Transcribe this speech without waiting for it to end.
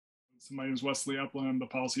So my name is Wesley Epplin. I'm the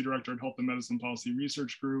Policy Director at Health and Medicine Policy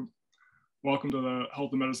Research Group. Welcome to the Health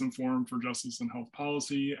and Medicine Forum for Justice and Health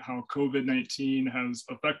Policy, how COVID-19 has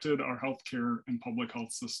affected our healthcare and public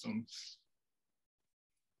health systems.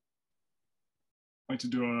 I'd like to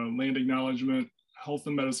do a land acknowledgement. Health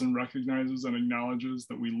and Medicine recognizes and acknowledges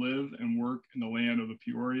that we live and work in the land of the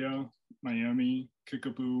Peoria, Miami,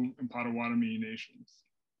 Kickapoo, and Potawatomi nations.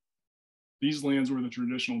 These lands were the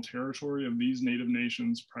traditional territory of these native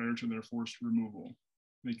nations prior to their forced removal.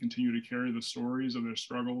 They continue to carry the stories of their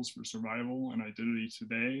struggles for survival and identity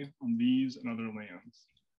today on these and other lands.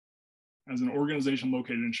 As an organization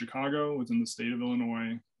located in Chicago within the state of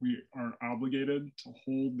Illinois, we are obligated to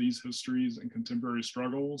hold these histories and contemporary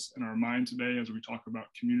struggles in our mind today as we talk about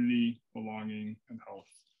community, belonging, and health.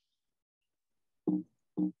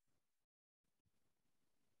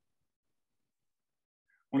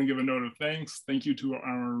 I want to give a note of thanks. Thank you to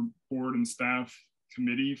our board and staff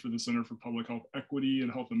committee for the Center for Public Health Equity and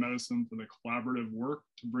Health and Medicine for the collaborative work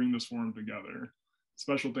to bring this forum together.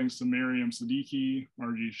 Special thanks to Miriam Siddiqui,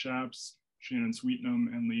 Margie Schaps, Shannon Sweetnam,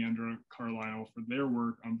 and Leandra Carlisle for their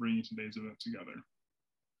work on bringing today's event together.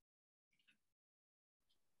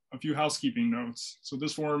 A few housekeeping notes. So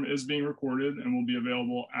this forum is being recorded and will be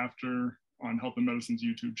available after on Health and Medicine's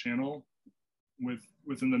YouTube channel.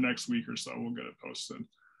 Within the next week or so, we'll get it posted.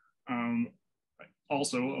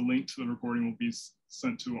 Also, a link to the recording will be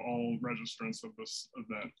sent to all registrants of this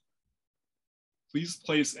event. Please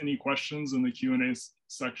place any questions in the Q&A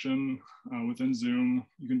section within Zoom.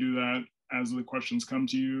 You can do that as the questions come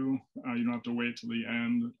to you. You don't have to wait till the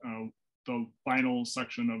end. The final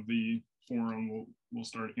section of the forum will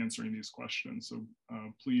start answering these questions. So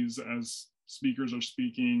please, as speakers are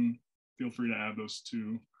speaking, feel free to add those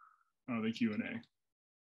to the Q&A.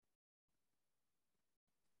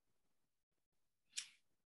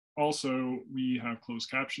 Also, we have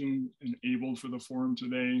closed captioning enabled for the forum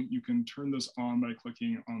today. You can turn this on by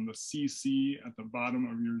clicking on the CC at the bottom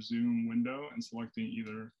of your Zoom window and selecting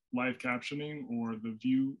either live captioning or the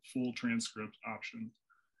view full transcript option.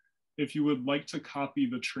 If you would like to copy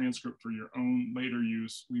the transcript for your own later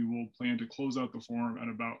use, we will plan to close out the forum at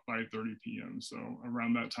about 5:30 p.m. So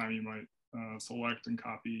around that time, you might select and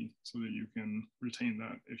copy so that you can retain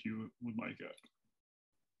that if you would like it.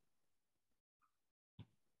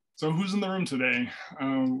 So who's in the room today?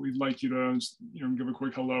 We'd like you to give a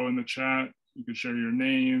quick hello in the chat. You could share your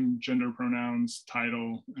name, gender pronouns,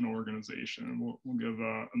 title, and organization. We'll give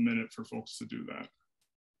a minute for folks to do that.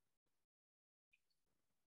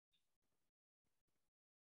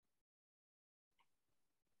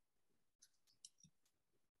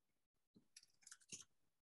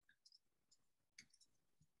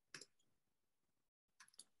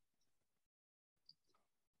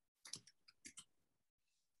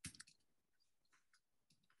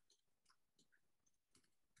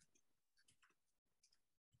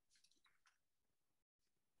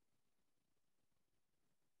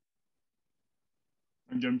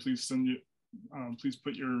 Again, please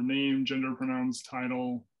put your name, gender pronouns,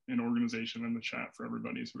 title, and organization in the chat for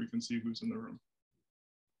everybody so we can see who's in the room.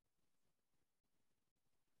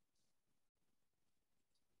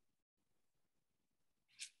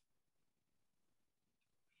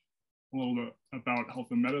 A little bit about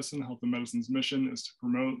Health and Medicine. Health and Medicine's mission is to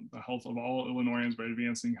promote the health of all Illinoisans by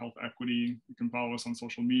advancing health equity. You can follow us on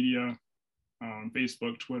social media,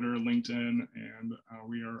 Facebook, Twitter, LinkedIn, and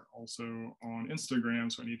we are also on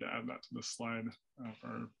Instagram, so I need to add that to the slide for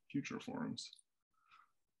our future forums.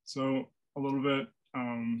 So a little bit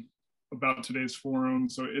about today's forum.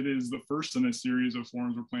 So it is the first in a series of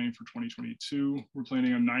forums we're planning for 2022. We're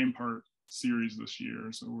planning a 9-part series this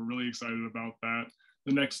year, so we're really excited about that.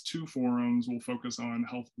 The next 2 forums will focus on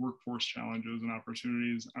health workforce challenges and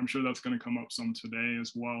opportunities. I'm sure that's going to come up some today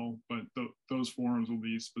as well, but those forums will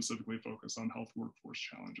be specifically focused on health workforce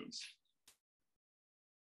challenges.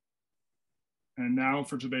 And now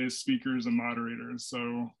for today's speakers and moderators.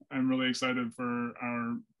 So I'm really excited for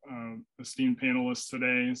our esteemed panelists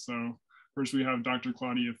today. So first we have Dr.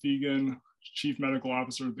 Claudia Fegan, Chief Medical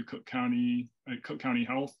Officer at the Cook County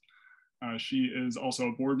Health. She is also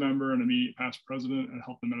a board member and immediate past president at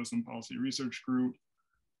Health and Medicine Policy Research Group.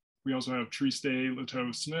 We also have Triste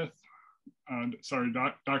Liteau Smith,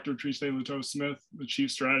 Dr. Triste Liteau Smith, the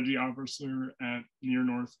Chief Strategy Officer at Near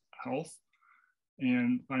North Health.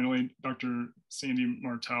 And finally, Dr. Sandy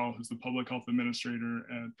Martell, who's the Public Health Administrator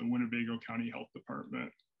at the Winnebago County Health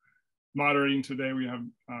Department. Moderating today, we have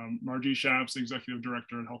Margie Schaps, Executive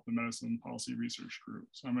Director at Health and Medicine Policy Research Group.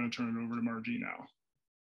 So I'm going to turn it over to Margie now.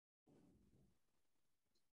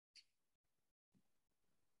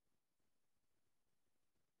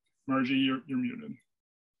 Margie, you're muted.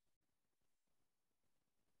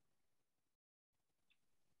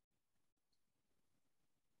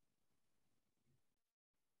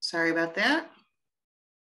 Sorry about that.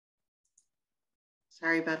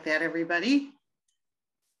 Sorry about that, everybody.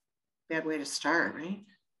 Bad way to start, right?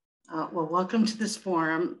 Well, welcome to this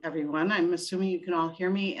forum, everyone. I'm assuming you can all hear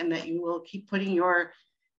me and that you will keep putting your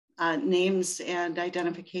names and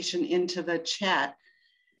identification into the chat.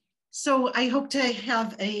 So I hope to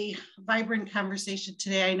have a vibrant conversation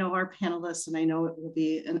today. I know our panelists, and I know it will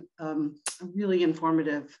be a really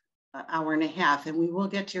informative hour and a half, and we will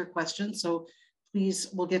get to your questions. So please,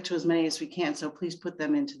 we'll get to as many as we can. So please put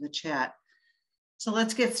them into the chat. So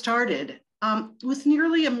let's get started. With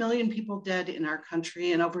nearly 1 million people dead in our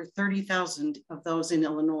country and over 30,000 of those in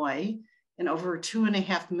Illinois, and over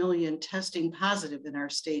 2.5 million testing positive in our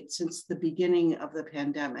state since the beginning of the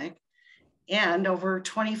pandemic, and over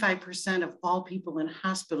 25% of all people in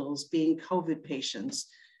hospitals being COVID patients,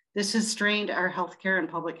 this has strained our healthcare and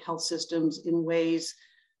public health systems in ways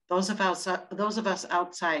those of us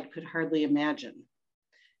outside could hardly imagine.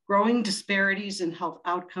 Growing disparities in health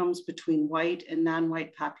outcomes between white and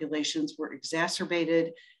non-white populations were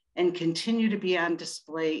exacerbated and continue to be on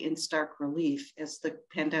display in stark relief as the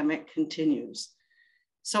pandemic continues.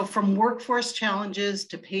 So from workforce challenges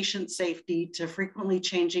to patient safety to frequently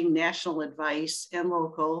changing national advice and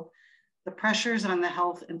local, the pressures on the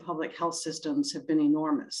health and public health systems have been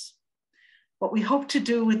enormous. What we hope to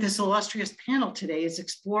do with this illustrious panel today is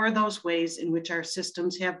explore those ways in which our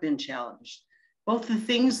systems have been challenged, both the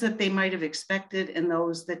things that they might have expected and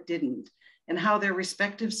those that didn't, and how their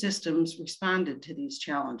respective systems responded to these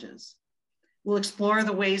challenges. We'll explore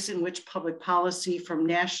the ways in which public policy from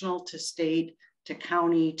national to state to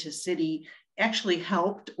county to city actually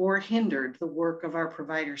helped or hindered the work of our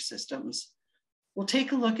provider systems. We'll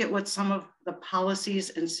take a look at what some of the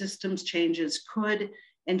policies and systems changes could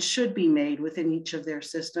and should be made within each of their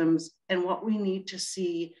systems, and what we need to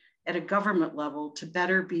see at a government level to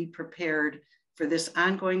better be prepared for this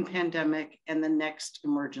ongoing pandemic and the next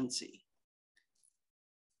emergency.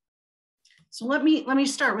 So let me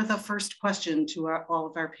start with a first question to all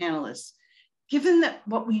of our panelists. Given that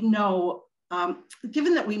we know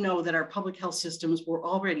that our public health systems were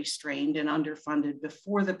already strained and underfunded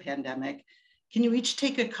before the pandemic, can you each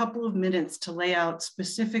take a couple of minutes to lay out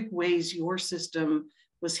specific ways your system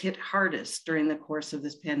was hit hardest during the course of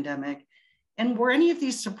this pandemic? And were any of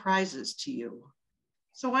these surprises to you?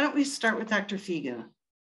 So why don't we start with Dr. Fegan?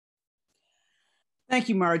 Thank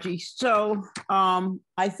you, Margie. So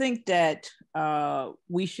I think that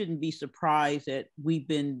we shouldn't be surprised that we've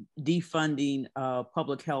been defunding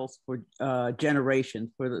public health for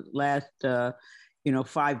generations, for the last 5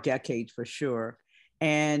 decades for sure.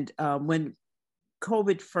 And when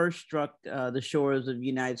COVID first struck the shores of the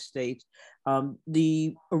United States,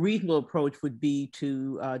 the reasonable approach would be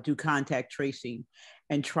to do contact tracing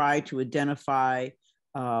and try to identify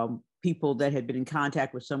people that had been in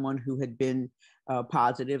contact with someone who had been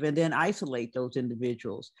positive, and then isolate those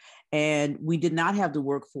individuals. And we did not have the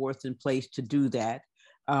workforce in place to do that,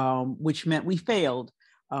 which meant we failed.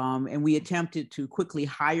 And we attempted to quickly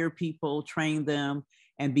hire people, train them,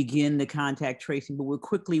 and begin the contact tracing, but we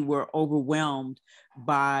quickly were overwhelmed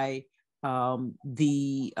by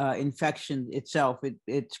the infection itself.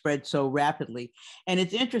 It spread so rapidly. And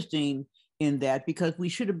it's interesting in that, because we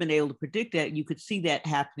should have been able to predict that. You could see that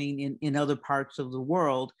happening in other parts of the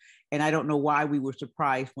world. And I don't know why we were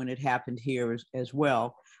surprised when it happened here as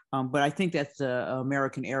well. But I think that's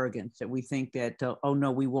American arrogance, that we think that, oh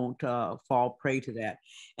no, we won't fall prey to that.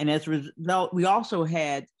 And as a result, we also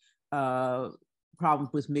had problems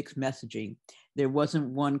with mixed messaging. There wasn't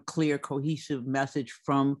one clear, cohesive message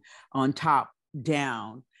from on top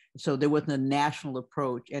down. So there wasn't a national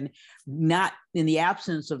approach, and not in the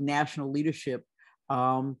absence of national leadership,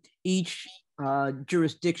 each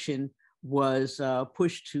jurisdiction was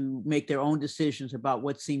pushed to make their own decisions about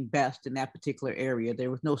what seemed best in that particular area.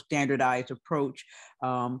 There was no standardized approach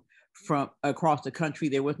from across the country.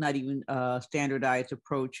 There was not even a standardized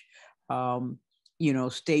approach,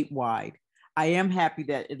 statewide. I am happy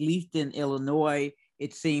that at least in Illinois,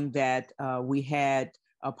 it seemed that we had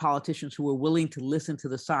politicians who were willing to listen to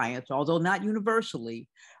the science, although not universally,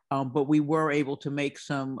 but we were able to make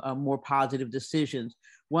some more positive decisions.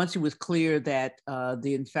 Once it was clear that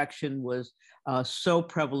the infection was so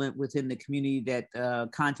prevalent within the community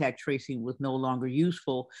that contact tracing was no longer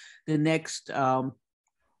useful, the next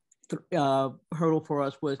hurdle for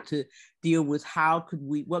us was to deal with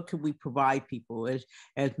what could we provide people. As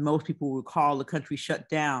most people recall, the country shut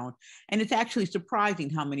down, and it's actually surprising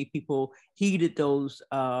how many people heeded those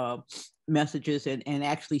messages and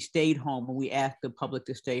actually stayed home when we asked the public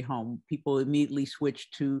to stay home. People immediately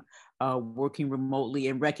switched to working remotely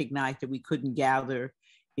and recognized that we couldn't gather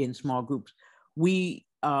in small groups. We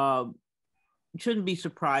shouldn't be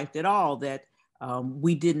surprised at all that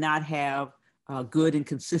we did not have good and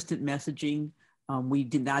consistent messaging. We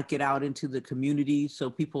did not get out into the community so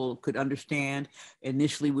people could understand.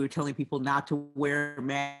 Initially, we were telling people not to wear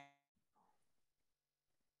masks.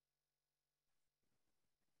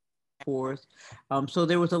 So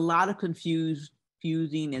there was a lot of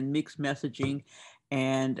confusing and mixed messaging.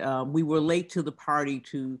 And we were late to the party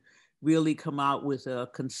to really come out with a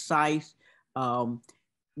concise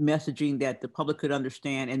messaging that the public could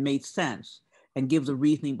understand and made sense and give the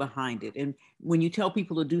reasoning behind it. And when you tell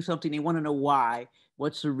people to do something, they want to know why,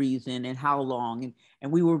 what's the reason and how long. And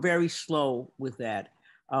we were very slow with that.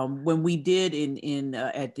 When we did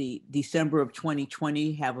at the December of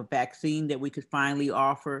 2020 have a vaccine that we could finally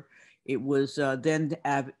offer, it was then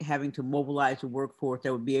having to mobilize a workforce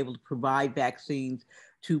that would be able to provide vaccines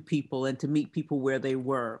to people and to meet people where they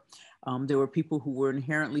were. There were people who were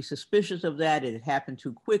inherently suspicious of that. It had happened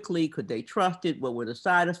too quickly. Could they trust it? What were the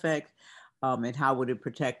side effects? And how would it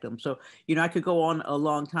protect them? So, you know, I could go on a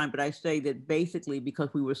long time, but I say that basically because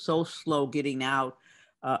we were so slow getting out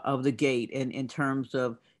of the gate and in terms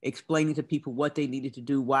of explaining to people what they needed to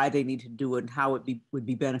do, why they needed to do it, and how it would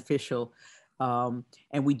be beneficial. And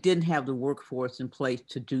we didn't have the workforce in place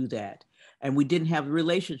to do that. And we didn't have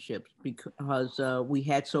relationships because we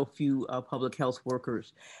had so few public health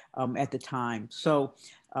workers at the time. So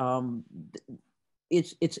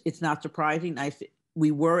it's not surprising.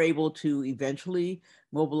 We were able to eventually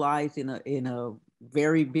mobilize in a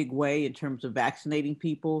very big way in terms of vaccinating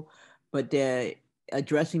people, but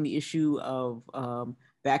addressing the issue of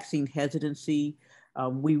vaccine hesitancy,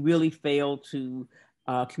 we really failed to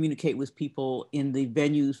communicate with people in the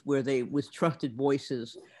venues with trusted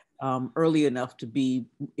voices early enough to be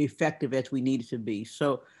effective as we needed to be.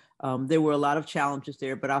 So there were a lot of challenges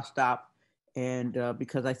there, but I'll stop and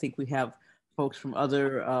because I think we have folks from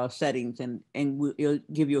other settings and we'll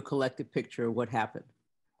give you a collective picture of what happened.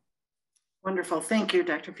 Wonderful, thank you,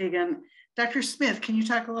 Dr. Fegan. Dr. Smith, can you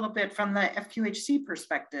talk a little bit from the FQHC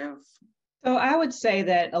perspective? So I would say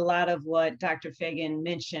that a lot of what Dr. Fegan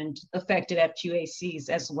mentioned affected FQHCs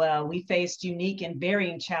as well. We faced unique and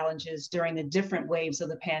varying challenges during the different waves of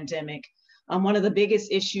the pandemic. One of the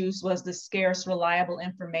biggest issues was the scarce, reliable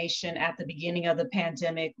information at the beginning of the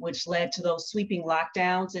pandemic, which led to those sweeping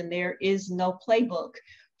lockdowns. And there is no playbook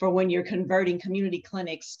for when you're converting community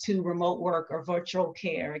clinics to remote work or virtual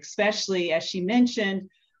care, especially, as she mentioned,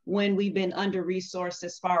 when we've been under-resourced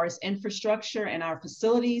as far as infrastructure and our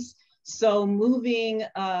facilities. So moving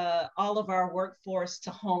all of our workforce to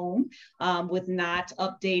home with not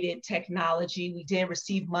updated technology. We did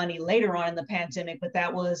receive money later on in the pandemic, but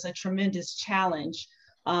that was a tremendous challenge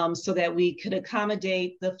so that we could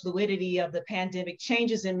accommodate the fluidity of the pandemic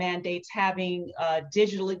changes and mandates, being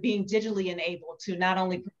digitally enabled to not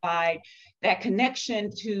only provide that connection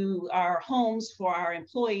to our homes for our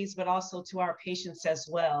employees, but also to our patients as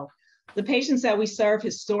well. The patients that we serve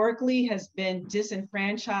historically has been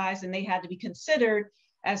disenfranchised, and they had to be considered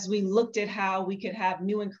as we looked at how we could have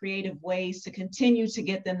new and creative ways to continue to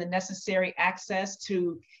get them the necessary access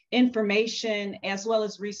to information as well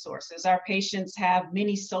as resources. Our patients have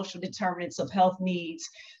many social determinants of health needs.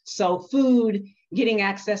 So food, getting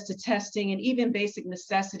access to testing, and even basic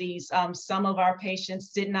necessities. Some of our patients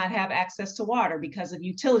did not have access to water because of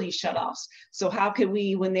utility shutoffs. So how could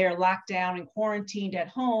we, when they're locked down and quarantined at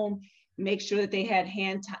home, make sure that they had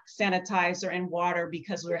hand sanitizer and water,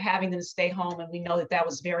 because we were having them stay home, and we know that that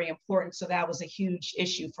was very important. So that was a huge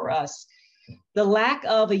issue for us. The lack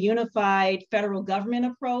of a unified federal government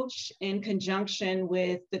approach in conjunction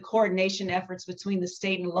with the coordination efforts between the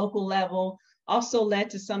state and local level also led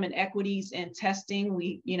to some inequities in testing.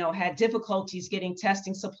 We, had difficulties getting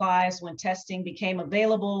testing supplies when testing became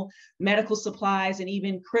available, medical supplies, and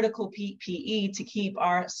even critical PPE to keep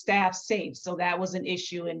our staff safe. So that was an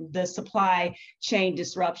issue in the supply chain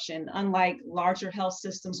disruption. Unlike larger health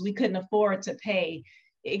systems, we couldn't afford to pay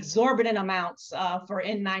exorbitant amounts for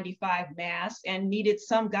N95 masks, and needed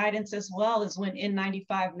some guidance as well as when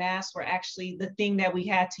N95 masks were actually the thing that we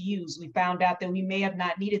had to use. We found out that we may have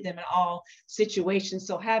not needed them in all situations.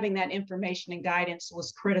 So having that information and guidance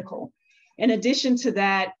was critical. In addition to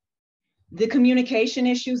that, the communication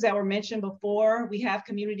issues that were mentioned before, we have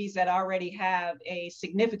communities that already have a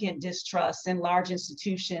significant distrust in large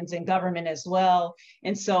institutions and government as well.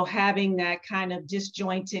 And so having that kind of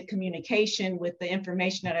disjointed communication with the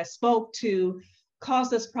information that I spoke to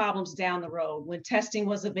caused us problems down the road. When testing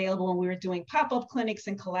was available and we were doing pop-up clinics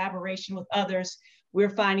in collaboration with others, we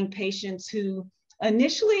were finding patients who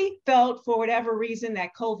initially felt, for whatever reason,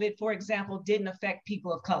 that COVID, for example, didn't affect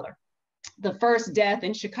people of color. the first death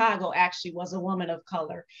in Chicago actually was a woman of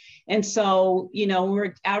color. And so, you know,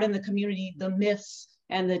 we're out in the community, the myths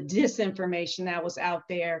and the disinformation that was out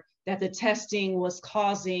there, that the testing was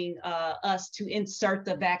causing us to insert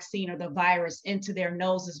the vaccine or the virus into their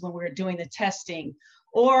noses when we were doing the testing,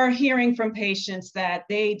 or hearing from patients that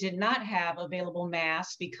they did not have available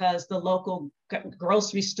masks because the local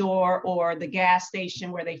grocery store or the gas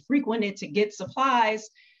station where they frequented to get supplies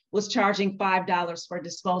was charging $5 for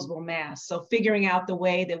disposable masks. So figuring out the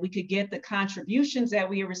way that we could get the contributions that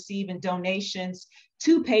we receive in donations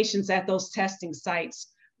to patients at those testing sites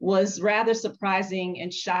was rather surprising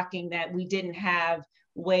and shocking, that we didn't have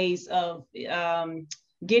ways of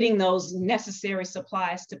getting those necessary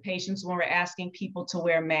supplies to patients when we're asking people to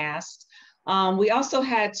wear masks. We also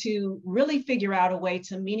had to really figure out a way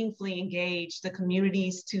to meaningfully engage the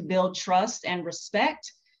communities to build trust and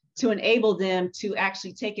respect, to enable them to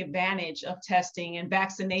actually take advantage of testing and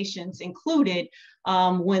vaccinations included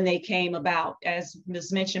when they came about. As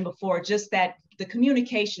was mentioned before, just that the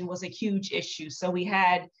communication was a huge issue. So we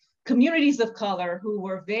had communities of color who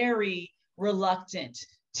were very reluctant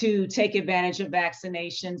to take advantage of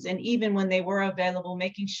vaccinations. And even when they were available,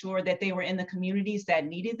 making sure that they were in the communities that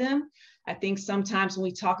needed them. I think sometimes when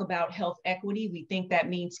we talk about health equity, we think that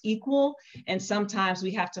means equal. And sometimes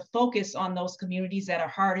we have to focus on those communities that are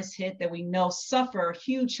hardest hit, that we know suffer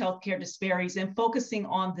huge healthcare disparities, and focusing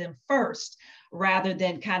on them first, rather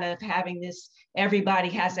than kind of having this everybody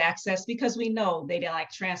has access, because we know they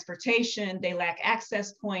lack transportation, they lack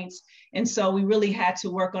access points. And so we really had to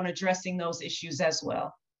work on addressing those issues as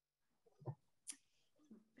well.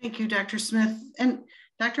 Thank you, Dr. Smith. And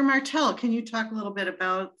Dr. Martell, can you talk a little bit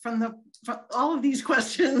about, from all of these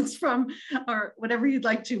questions, from, or whatever you'd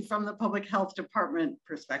like to, from the public health department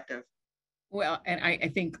perspective? Well, and I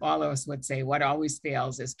think all of us would say what always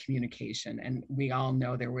fails is communication. And we all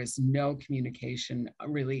know there was no communication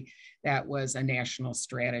really that was a national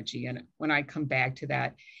strategy. And when I come back to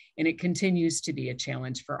that, and it continues to be a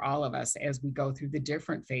challenge for all of us as we go through the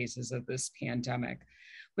different phases of this pandemic.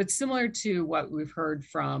 But similar to what we've heard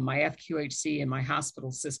from my FQHC and my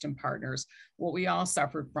hospital system partners, what we all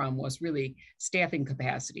suffered from was really staffing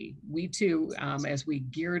capacity. We too, as we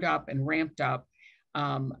geared up and ramped up,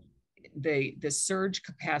 the surge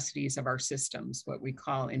capacities of our systems, what we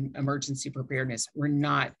call in emergency preparedness, were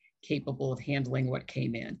not capable of handling what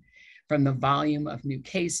came in, from the volume of new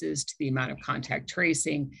cases to the amount of contact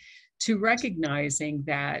tracing, to recognizing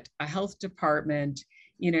that a health department,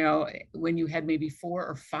 you know, when you had maybe 4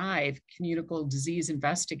 or 5 communicable disease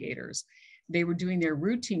investigators, they were doing their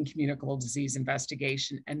routine communicable disease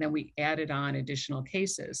investigation, and then we added on additional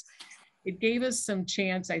cases. It gave us some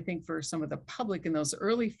chance, I think, for some of the public in those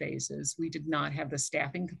early phases. We did not have the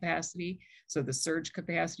staffing capacity, so the surge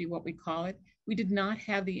capacity, what we call it. We did not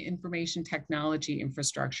have the information technology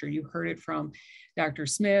infrastructure. You heard it from Dr.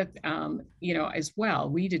 Smith, you know, as well.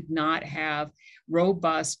 We did not have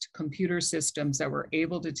robust computer systems that were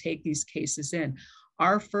able to take these cases in.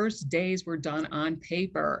 Our first days were done on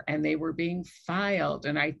paper and they were being filed.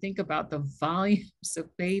 And I think about the volumes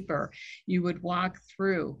of paper you would walk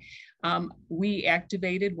through. We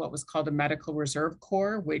activated what was called a medical reserve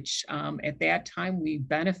corps, which at that time we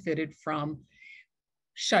benefited from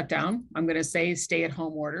shutdown, I'm going to say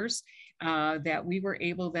stay-at-home orders, that we were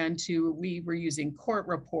able then to, we were using court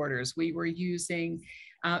reporters, we were using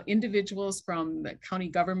individuals from the county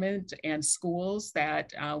government and schools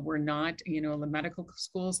that were not, you know, the medical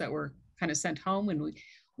schools that were kind of sent home, and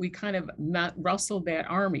we kind of rustled that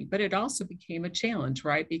army. But it also became a challenge,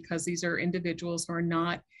 right? Because these are individuals who are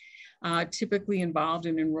not typically involved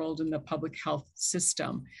and enrolled in the public health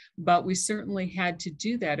system. But we certainly had to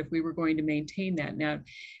do that if we were going to maintain that. Now,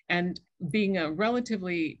 and being a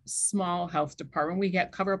relatively small health department, we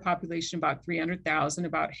cover a population about 300,000,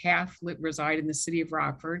 about half reside in the city of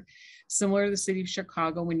Rockford, similar to the city of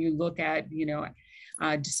Chicago when you look at, you know,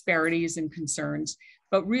 disparities and concerns.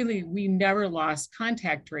 But really, we never lost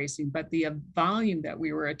contact tracing, but the volume that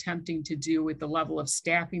we were attempting to do with the level of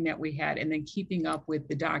staffing that we had and then keeping up with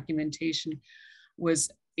the documentation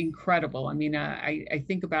was incredible. I mean, I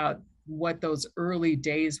think about what those early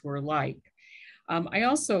days were like. I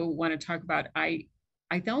also want to talk about, I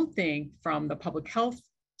don't think from the public health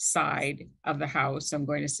side of the house, I'm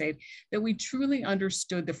going to say, that we truly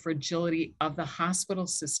understood the fragility of the hospital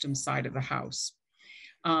system side of the house.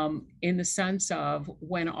 In the sense of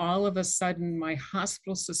when all of a sudden my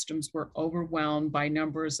hospital systems were overwhelmed by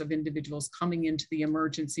numbers of individuals coming into the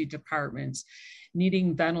emergency departments,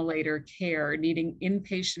 needing ventilator care, needing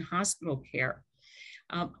inpatient hospital care.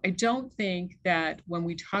 I don't think that when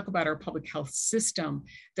we talk about our public health system,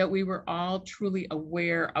 that we were all truly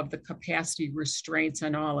aware of the capacity restraints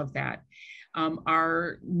and all of that.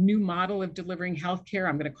 Our new model of delivering healthcare,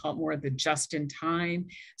 I'm going to call it more of the just-in-time,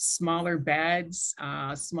 smaller beds,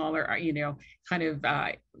 smaller, kind of,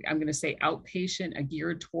 I'm going to say outpatient,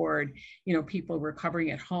 geared toward, people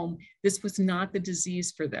recovering at home. This was not the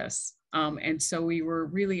disease for this. And so we were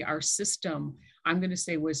really, our system, I'm going to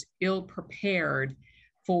say, was ill prepared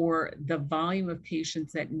for the volume of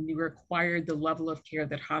patients that required the level of care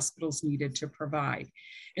that hospitals needed to provide.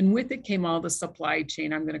 And with it came all the supply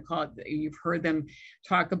chain, I'm going to call it, you've heard them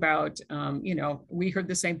talk about, we heard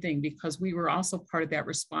the same thing because we were also part of that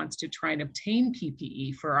response to try and obtain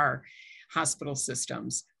PPE for our hospital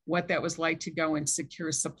systems, what that was like to go and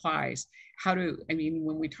secure supplies,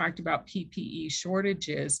 when we talked about PPE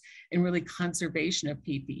shortages and really conservation of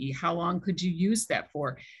PPE, how long could you use that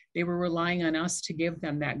for? They were relying on us to give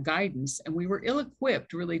them that guidance, and we were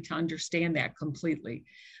ill-equipped really to understand that completely.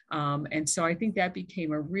 And so I think that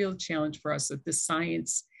became a real challenge for us, that the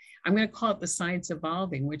science, I'm going to call it the science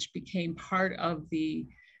evolving, which became part of the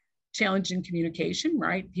challenge in communication,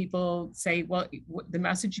 right? People say, well, the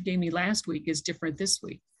message you gave me last week is different this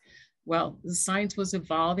week. Well, the science was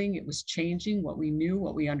evolving, it was changing what we knew,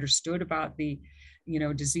 what we understood about the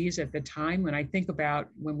disease at the time. When I think about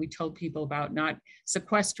when we told people about not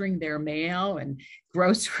sequestering their mail and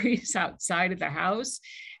groceries outside of the house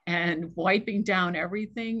and wiping down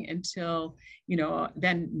everything until,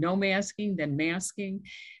 then no masking, then masking.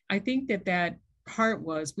 I think that part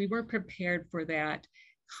was, we weren't prepared for that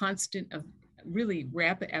constant of really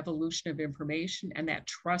rapid evolution of information and that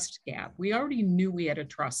trust gap. We already knew we had a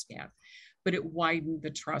trust gap, but it widened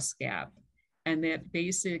the trust gap. And that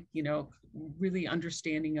basic, really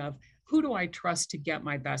understanding of who do I trust to get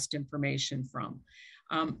my best information from?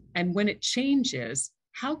 And when it changes,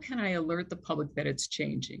 how can I alert the public that it's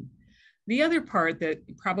changing? The other part that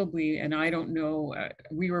probably, and I don't know,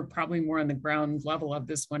 we were probably more on the ground level of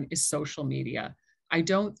this one, is social media. I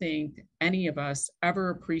don't think any of us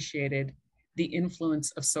ever appreciated the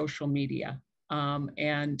influence of social media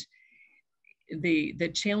and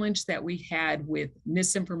the challenge that we had with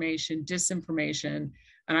misinformation, disinformation,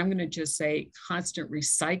 and I'm going to just say constant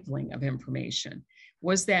recycling of information.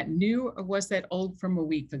 Was that new or was that old from a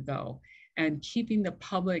week ago? And keeping the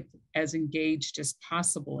public as engaged as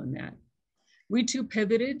possible in that. We too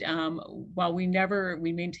pivoted. While we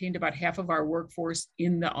maintained about half of our workforce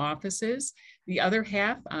in the offices. The other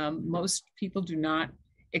half, most people do not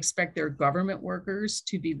expect their government workers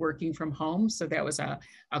to be working from home. So that was a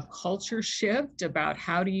culture shift about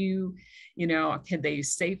how do you, can they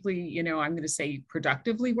safely, I'm going to say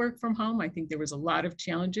productively work from home. I think there was a lot of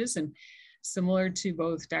challenges, and similar to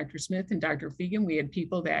both Dr. Smith and Dr. Fegan, we had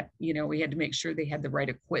people that, we had to make sure they had the right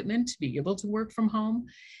equipment to be able to work from home.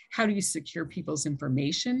 How do you secure people's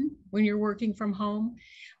information when you're working from home?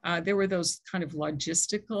 There were those kind of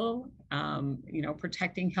logistical,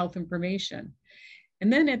 protecting health information.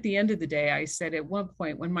 And then at the end of the day, I said at one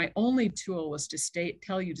point, when my only tool was to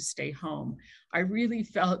tell you to stay home, I really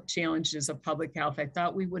felt challenged as a public health. I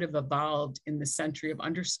thought we would have evolved in the century of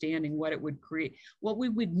understanding what it would create, what we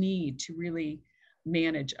would need to really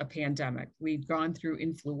manage a pandemic. We'd gone through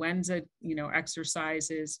influenza,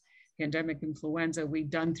 exercises, pandemic influenza. We'd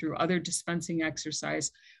done through other dispensing exercise,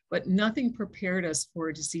 but nothing prepared us for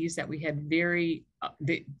a disease that we had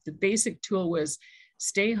the basic tool was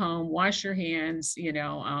stay home, wash your hands,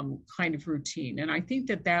 kind of routine. And I think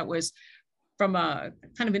that was from a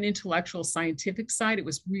kind of an intellectual scientific side, it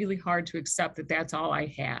was really hard to accept that that's all I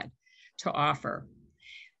had to offer.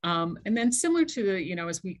 And then similar to the,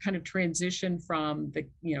 as we kind of transition from the,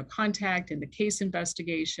 contact and the case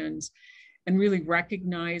investigations and really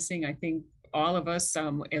recognizing, I think all of us,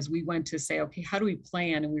 as we went to say, okay, how do we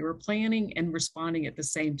plan? And we were planning and responding at the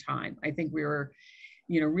same time. I think we were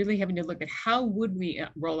really having to look at how would we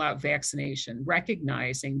roll out vaccination,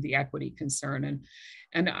 recognizing the equity concern.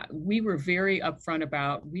 And we were very upfront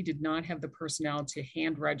about, we did not have the personnel to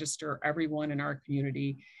hand register everyone in our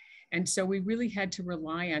community. And so we really had to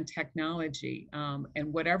rely on technology and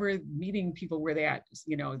whatever meeting people were at,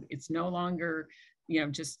 it's no longer,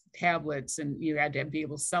 just tablets, and you had to be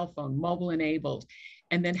able to cell phone, mobile enabled.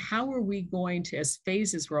 And then how are we going to, as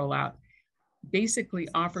phases roll out, basically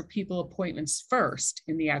offer people appointments first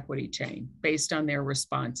in the equity chain based on their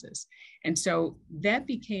responses. And so that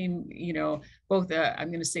became, both, I'm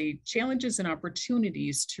going to say, challenges and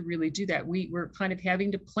opportunities to really do that. We were kind of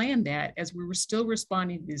having to plan that as we were still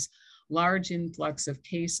responding to this large influx of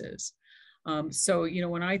cases. So,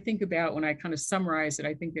 when I think about, when I kind of summarize it,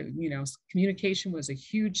 I think that, communication was a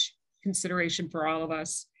huge consideration for all of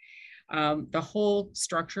us. The whole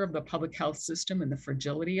structure of the public health system and the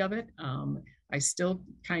fragility of it. I still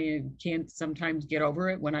kind of can't sometimes get over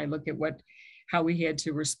it when I look at how we had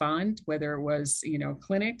to respond, whether it was,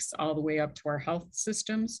 clinics all the way up to our health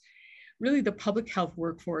systems, really the public health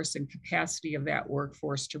workforce and capacity of that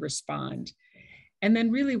workforce to respond. And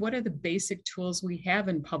then really, what are the basic tools we have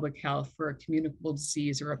in public health for a communicable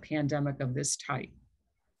disease or a pandemic of this type?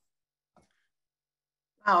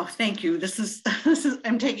 Oh, thank you. This is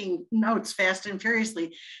I'm taking notes fast and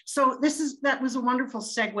furiously. So that was a wonderful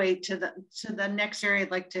segue to the next area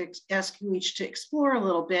I'd like to ask you each to explore a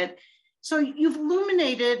little bit. So you've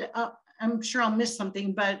illuminated, I'm sure I'll miss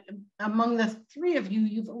something, but among the three of you,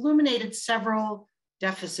 you've illuminated several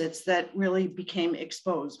deficits that really became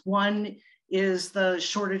exposed. One is the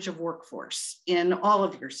shortage of workforce in all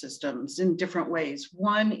of your systems in different ways.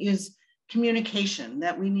 One is communication,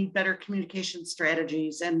 that we need better communication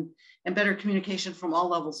strategies and better communication from all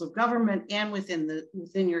levels of government and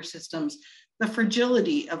within your systems. The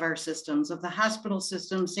fragility of our systems, of the hospital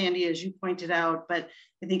system, Sandy, as you pointed out, but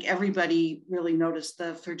I think everybody really noticed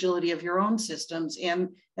the fragility of your own systems and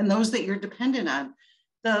those that you're dependent on.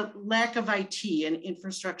 The lack of IT and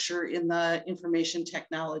infrastructure in the information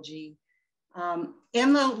technology, and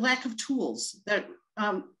the lack of tools that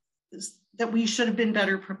we should have been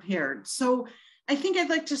better prepared. So I think I'd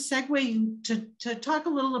like to segue you to talk a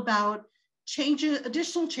little about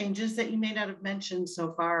additional changes that you may not have mentioned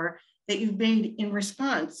so far that you've made in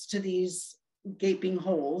response to these gaping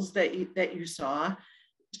holes that you saw,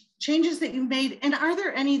 changes that you made, and are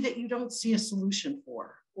there any that you don't see a solution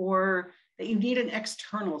for, or that you need an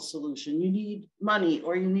external solution, you need money,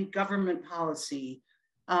 or you need government policy?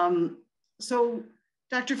 So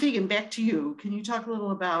Dr. Fegan, back to you. Can you talk a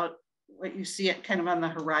little about what you see kind of on the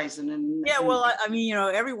horizon? Yeah, well, I mean,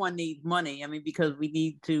 everyone needs money. I mean, because we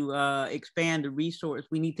need to expand the resource.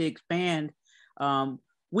 We need to expand.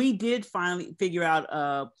 We did finally figure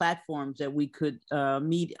out platforms that we could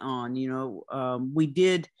meet on. We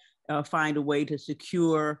did find a way to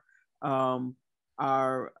secure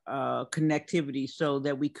our connectivity so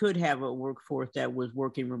that we could have a workforce that was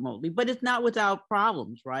working remotely, but it's not without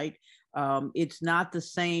problems, right? It's not the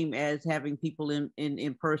same as having people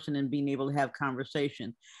in person and being able to have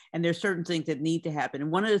conversation. And there's certain things that need to happen.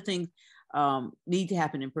 And one of the things need to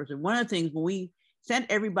happen in person. One of the things when we sent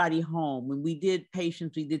everybody home, when we did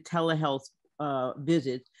telehealth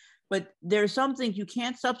visits, but there are some things you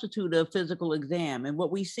can't substitute a physical exam. And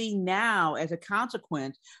what we see now as a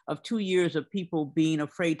consequence of 2 years of people being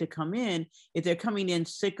afraid to come in, is they're coming in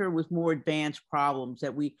sicker with more advanced problems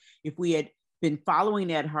that if we had been following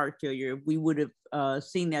that heart failure, we would have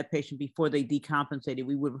seen that patient before they decompensated.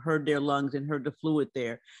 We would have heard their lungs and heard the fluid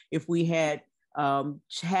there. If we had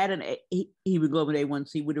had an hemoglobin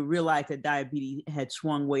A1C, would have realized that diabetes had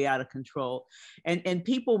swung way out of control. And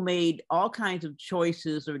people made all kinds of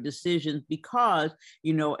choices or decisions because,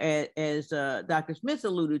 as Dr. Smith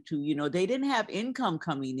alluded to, they didn't have income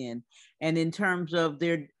coming in. And in terms of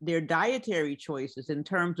their dietary choices, in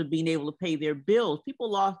terms of being able to pay their bills, people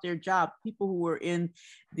lost their job. People who were in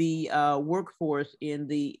the workforce in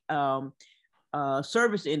the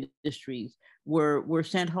service industries were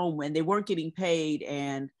sent home and they weren't getting paid,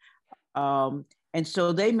 and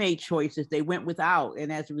so they made choices. They went without,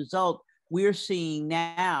 and as a result, we're seeing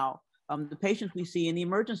now the patients we see in the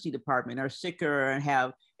emergency department are sicker and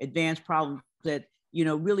have advanced problems that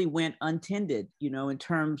really went untended. In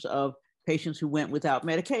terms of patients who went without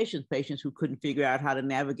medications, patients who couldn't figure out how to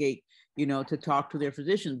navigate, to talk to their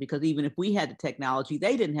physicians, because even if we had the technology,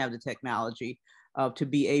 they didn't have the technology to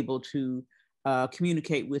be able to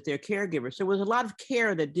communicate with their caregivers. So there was a lot of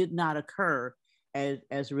care that did not occur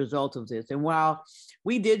as a result of this. And while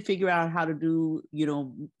we did figure out how to do,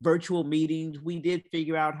 virtual meetings, we did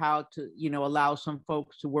figure out how to, allow some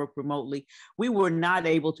folks to work remotely, we were not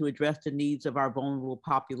able to address the needs of our vulnerable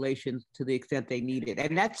populations to the extent they needed.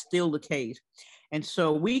 And that's still the case. And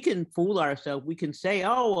so we can fool ourselves. We can say,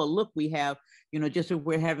 oh, well, look, we have, just if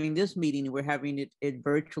we're having this meeting and we're having it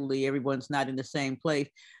virtually, everyone's not in the same place.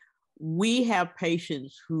 We have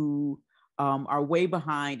patients who are way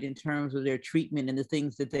behind in terms of their treatment and the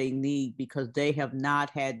things that they need because they have not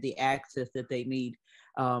had the access that they need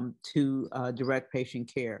to direct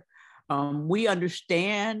patient care. We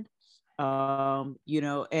understand, and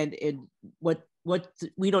what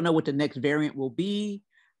we don't know what the next variant will be.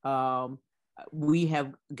 We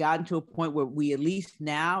have gotten to a point where we, at least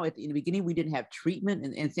now, in the beginning, we didn't have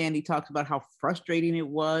treatment. And Sandy talks about how frustrating it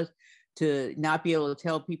was to not be able to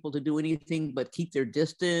tell people to do anything but keep their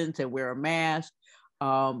distance and wear a mask.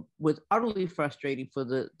 Was utterly frustrating for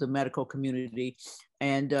the medical community.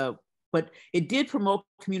 And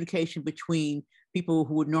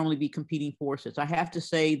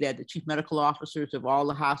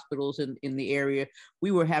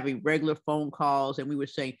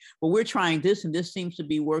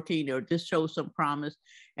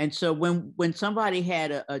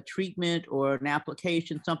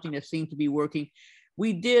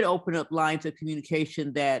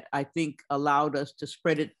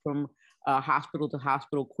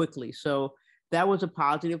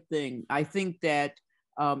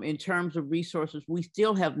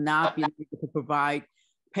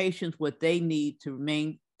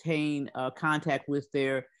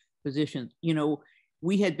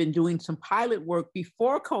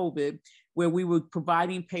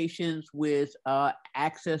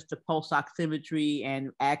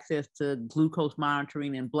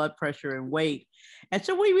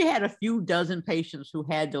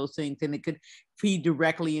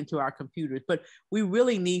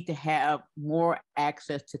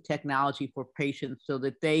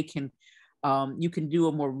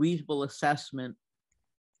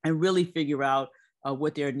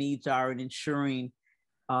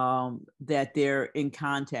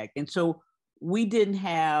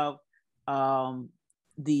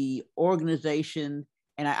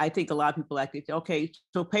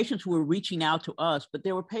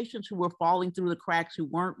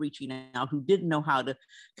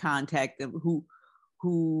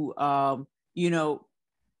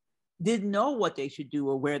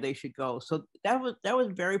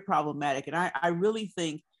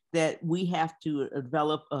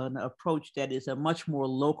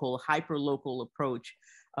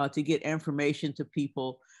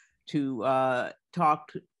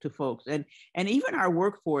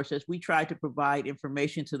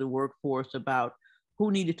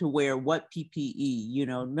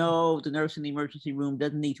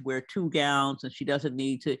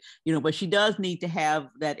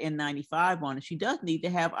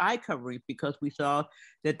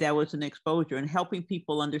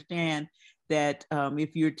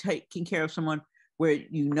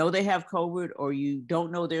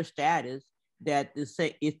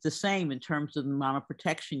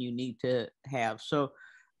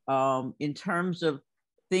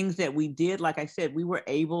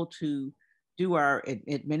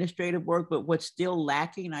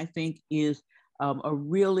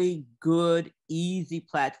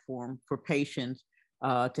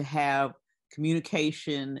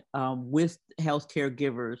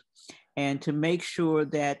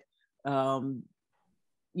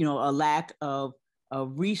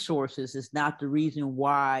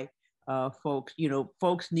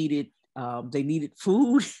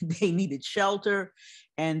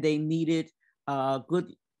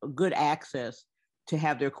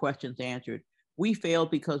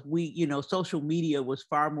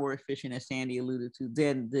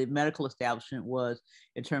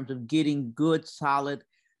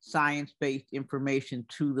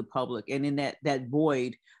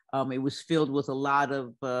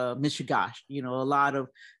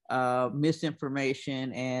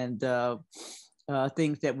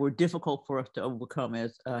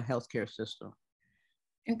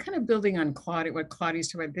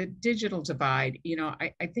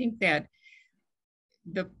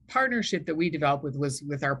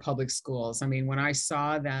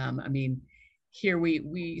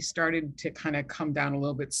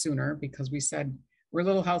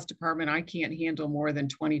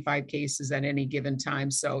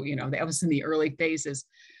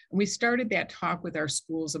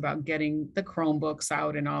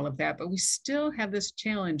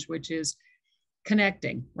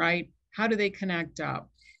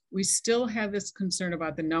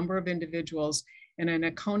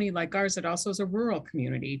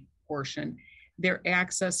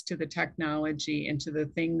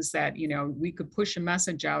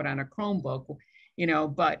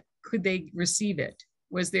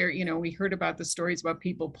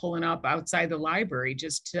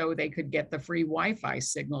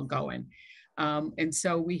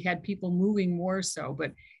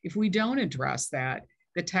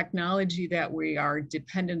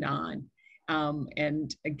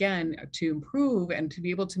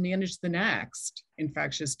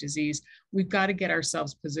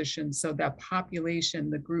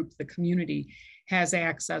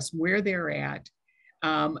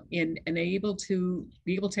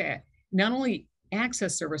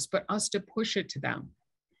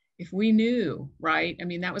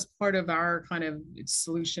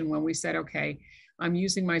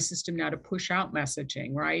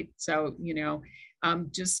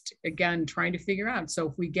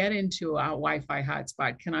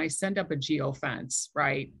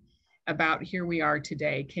about here we are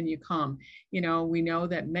today. Can you come? You know, we know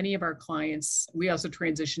that many of our clients, we also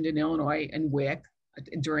transitioned in Illinois and WIC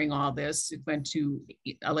during all this. It went to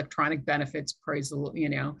electronic benefits, praise the, you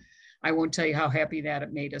know, I won't tell you how happy that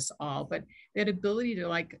it made us all, but that ability to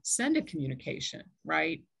like send a communication,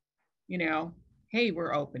 right? You know, hey,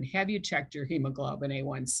 we're open. Have you checked your hemoglobin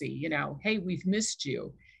A1C? You know, hey, we've missed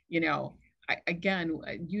you. You know, again,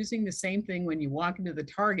 using the same thing when you walk into the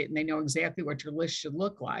Target and they know exactly what your list should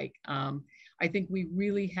look like. I think we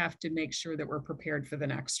really have to make sure that we're prepared for the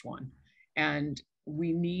next one. And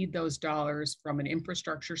we need those dollars from an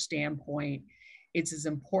infrastructure standpoint. It's as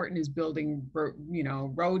important as building, you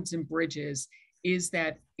know, roads and bridges, is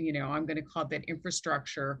that, you know, I'm going to call it that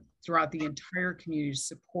infrastructure throughout the entire community to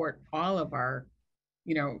support all of our,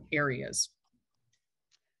 you know, areas.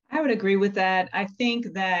 I would agree with that. I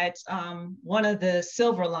think that one of the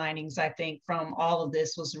silver linings, I think, from all of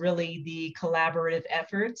this was really the collaborative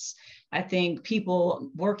efforts. I think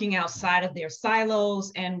people working outside of their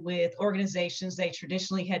silos and with organizations they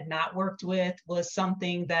traditionally had not worked with was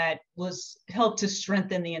something that was helped to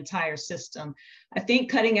strengthen the entire system. I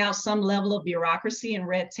think cutting out some level of bureaucracy and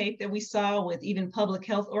red tape that we saw with even public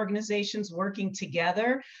health organizations working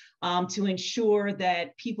together to ensure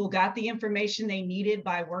that people got the information they needed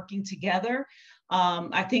by working together,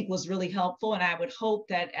 I think was really helpful. And I would hope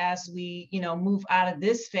that as we, you know, move out of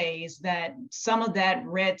this phase, that some of that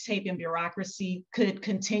red tape and bureaucracy could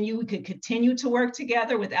continue. We could continue to work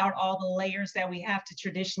together without all the layers that we have to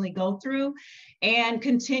traditionally go through, and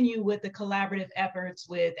continue with the collaborative efforts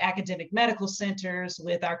with academic medical centers,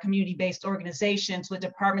 with our community-based organizations, with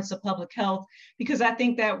departments of public health, because I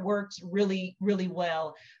think that worked really, really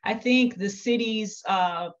well. I think the city's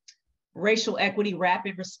racial equity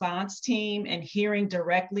rapid response team and hearing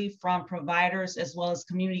directly from providers as well as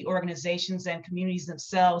community organizations and communities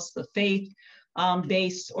themselves, the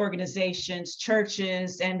faith-based organizations,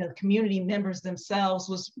 churches, and the community members themselves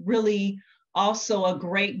was really also a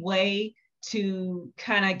great way to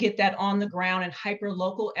kind of get that on the ground and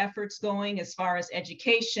hyper-local efforts going as far as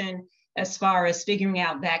education, as far as figuring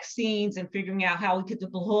out vaccines and figuring out how we could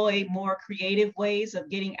deploy more creative ways of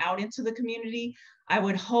getting out into the community. I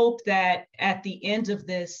would hope that at the end of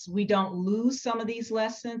this, we don't lose some of these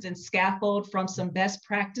lessons and scaffold from some best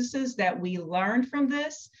practices that we learned from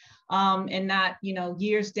this, and not, you know,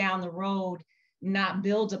 years down the road, not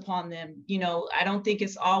build upon them. You know, I don't think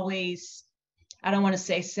it's always, I don't want to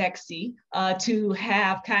say sexy, to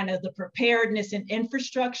have kind of the preparedness and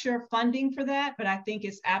infrastructure funding for that, but I think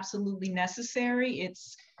it's absolutely necessary. It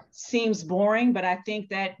seems boring, but I think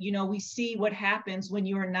that, you know, we see what happens when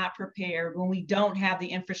you are not prepared, when we don't have the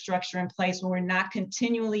infrastructure in place, when we're not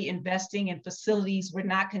continually investing in facilities, we're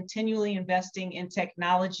not continually investing in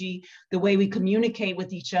technology, the way we communicate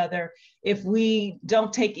with each other. If we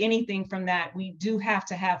don't take anything from that, we do have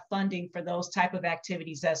to have funding for those type of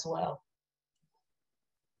activities as well.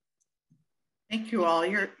 Thank you all.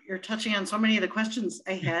 You're touching on so many of the questions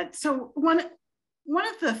I had. So one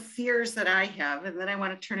of the fears that I have, and then I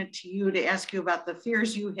want to turn it to you to ask you about the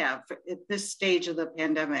fears you have at this stage of the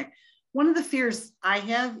pandemic. One of the fears I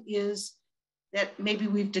have is that maybe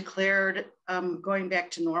we've declared going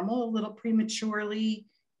back to normal a little prematurely,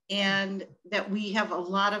 and that we have a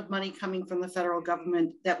lot of money coming from the federal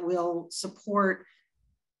government that will support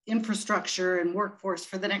infrastructure and workforce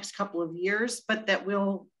for the next couple of years, but that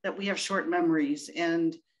we have short memories,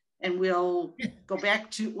 and we'll go back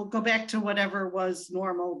to whatever was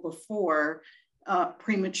normal before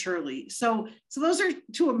prematurely. So those are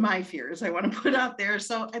two of my fears I want to put out there.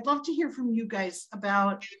 So I'd love to hear from you guys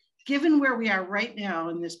about, given where we are right now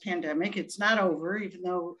in this pandemic, it's not over, even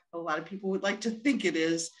though a lot of people would like to think it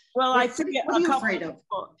is. Well, what are you afraid of?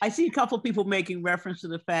 I see a couple of people making reference to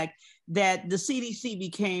the fact that the CDC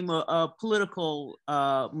became a political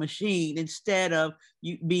machine instead of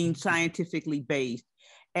being scientifically based.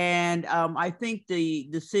 And I think the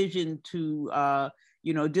decision to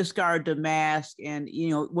discard the mask and,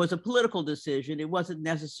 was a political decision. It wasn't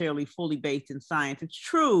necessarily fully based in science. It's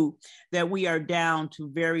true that we are down to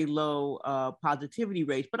very low positivity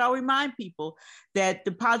rates, but I'll remind people that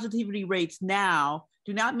the positivity rates now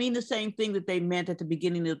do not mean the same thing that they meant at the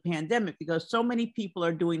beginning of the pandemic, because so many people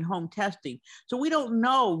are doing home testing. So we don't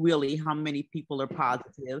know really how many people are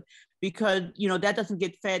positive, because that doesn't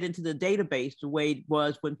get fed into the database the way it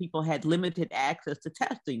was when people had limited access to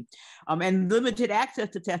testing. And limited access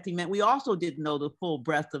to testing meant we also didn't know the full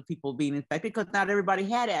breadth of people being infected, because not everybody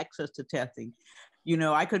had access to testing. You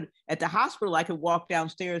know, I could, at the hospital, I could walk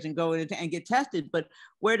downstairs and go in and get tested, but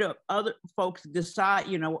where do other folks decide,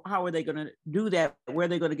 you know, how are they going to do that? Where are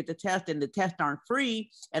they going to get the test? And the tests aren't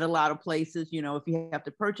free at a lot of places, you know, if you have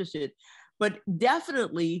to purchase it. But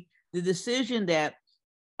definitely the decision that,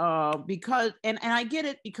 because, and I get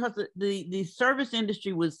it, because the service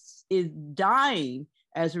industry is dying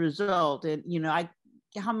as a result. And, you know,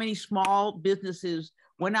 how many small businesses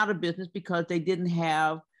went out of business because they didn't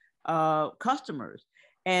have customers.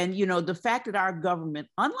 And, you know, the fact that our government,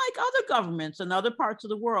 unlike other governments in other parts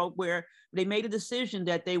of the world where they made a decision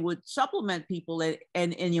that they would supplement people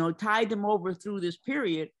and you know, tide them over through this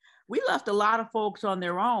period, we left a lot of folks on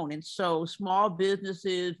their own. And so small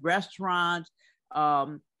businesses, restaurants,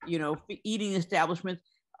 you know, eating establishments,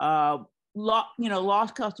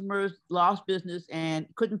 lost customers, lost business, and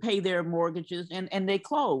couldn't pay their mortgages, and they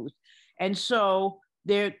closed. And so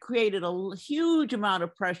they created a huge amount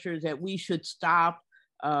of pressure that we should stop.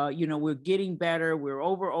 You know, we're getting better. We're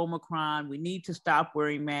over Omicron. We need to stop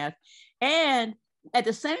wearing masks. And at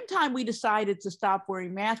the same time we decided to stop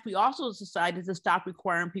wearing masks, we also decided to stop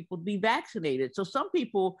requiring people to be vaccinated. So some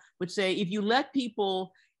people would say, if you let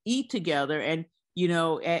people eat together, and, you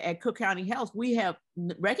know, at Cook County Health, we have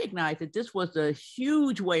recognized that this was a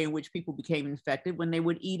huge way in which people became infected when they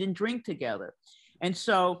would eat and drink together. And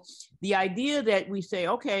so the idea that we say,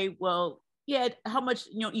 okay, well, yeah, how much,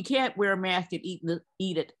 you know, you can't wear a mask and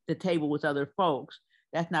eat at the table with other folks.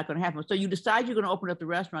 That's not going to happen. So you decide you're going to open up the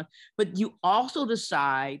restaurant, but you also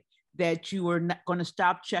decide that you are not going to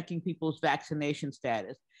stop checking people's vaccination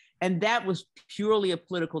status. And that was purely a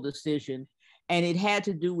political decision. And it had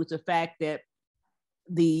to do with the fact that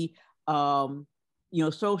the, you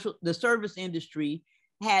know, the service industry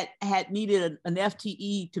had needed an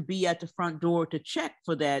FTE to be at the front door to check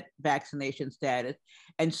for that vaccination status.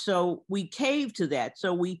 And so we caved to that.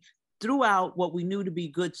 So we threw out what we knew to be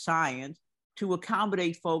good science to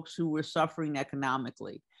accommodate folks who were suffering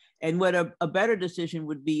economically. And what a better decision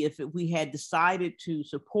would be if we had decided to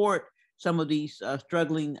support some of these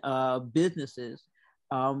struggling businesses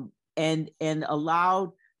and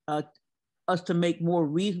allowed us to make more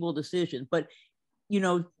reasonable decisions. But, you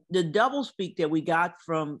know, the doublespeak that we got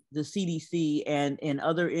from the CDC and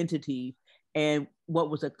other entities, and what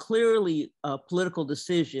was a clearly political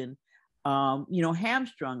decision, you know,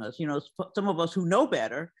 hamstrung us. You know, some of us who know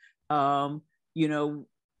better, you know,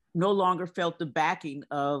 no longer felt the backing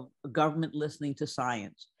of government listening to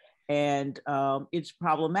science. And it's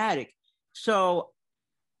problematic. So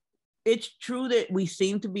it's true that we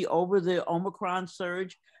seem to be over the Omicron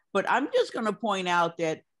surge, but I'm just going to point out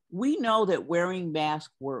that we know that wearing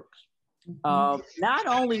masks works. Not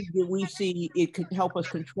only did we see it could help us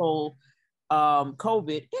control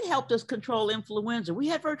COVID, it helped us control influenza. We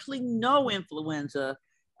had virtually no influenza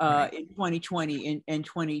in 2020 and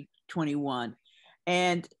 2021.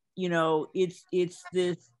 And, you know, it's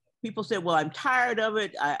this, people said, well, I'm tired of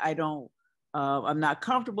it. I'm not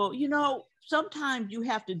comfortable. You know, sometimes you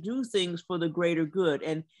have to do things for the greater good.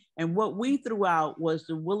 And what we threw out was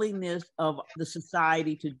the willingness of the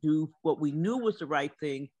society to do what we knew was the right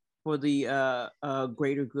thing for the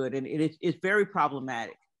greater good. And it's very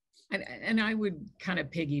problematic. And I would kind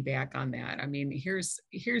of piggyback on that. I mean, here's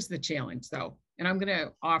the challenge though. And I'm going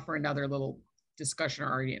to offer another little discussion or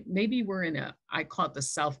argument. Maybe we're in I call it the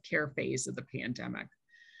self-care phase of the pandemic.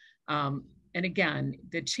 And again,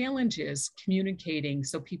 the challenge is communicating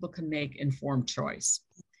so people can make informed choice.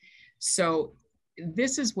 So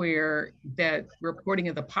this is where that reporting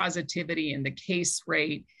of the positivity and the case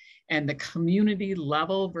rate and the community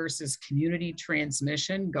level versus community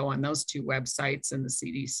transmission, go on those two websites and the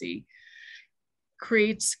CDC,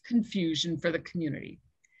 creates confusion for the community.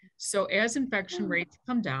 So as infection rates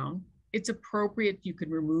come down, it's appropriate you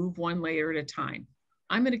can remove one layer at a time.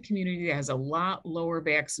 I'm in a community that has a lot lower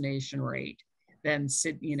vaccination rate than,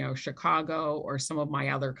 you know, Chicago or some of my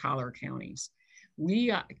other collar counties.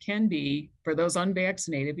 We can be, for those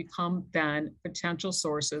unvaccinated, become then potential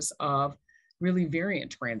sources of really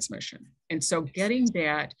variant transmission. And so getting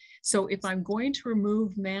that, so if I'm going to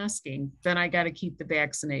remove masking, then I got to keep the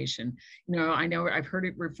vaccination. You know I've heard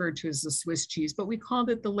it referred to as the Swiss cheese, but we called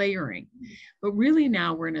it the layering. But really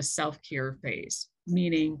now we're in a self-care phase,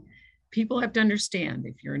 meaning people have to understand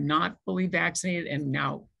if you're not fully vaccinated, and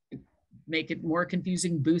now make it more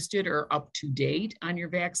confusing, boosted or up to date on your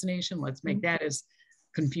vaccination. Let's make that as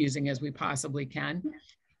confusing as we possibly can.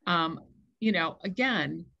 You know,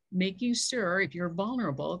 again, making sure if you're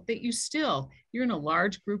vulnerable that you're in a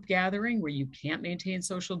large group gathering where you can't maintain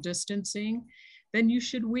social distancing, then you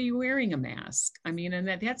should be wearing a mask. I mean, and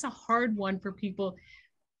that's a hard one for people.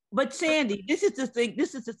 But Sandy, this is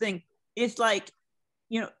the thing. It's like,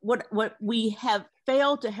 what we have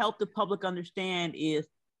failed to help the public understand is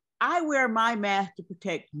I wear my mask to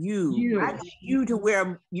protect you. I need you to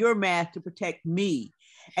wear your mask to protect me.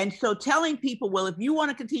 And so telling people, well, if you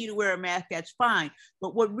want to continue to wear a mask, that's fine.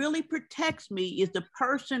 But what really protects me is the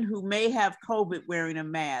person who may have COVID wearing a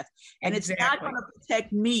mask. And It's not going to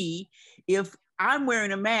protect me if I'm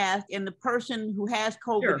wearing a mask and the person who has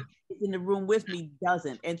COVID in the room with me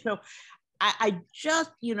doesn't. And so I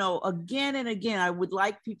just, again and again, I would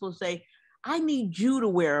like people to say, I need you to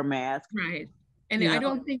wear a mask. Right. And I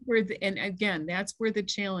don't think and again, that's where the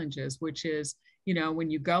challenge is, which is, when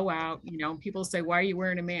you go out, people say, why are you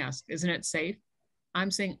wearing a mask? Isn't it safe?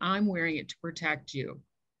 I'm saying I'm wearing it to protect you.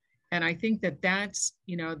 And I think that's,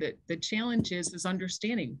 the challenge is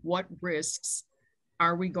understanding what risks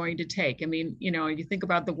are we going to take? I mean, you think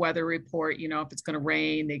about the weather report, if it's going to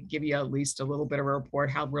rain, they give you at least a little bit of a report.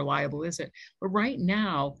 How reliable is it? But right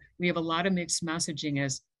now, we have a lot of mixed messaging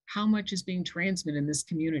as how much is being transmitted in this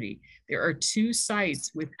community. There are 2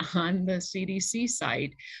 sites on the CDC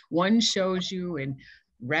site. One shows you in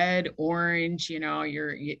red, orange,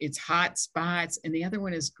 it's hot spots, and the other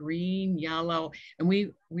one is green, yellow, and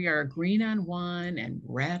we are green on one and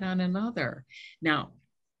red on another. Now,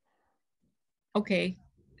 okay,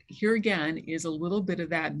 here again is a little bit of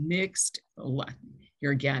that mixed,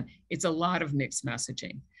 here again, it's a lot of mixed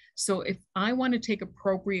messaging. So if I want to take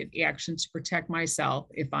appropriate actions to protect myself,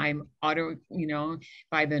 if I'm if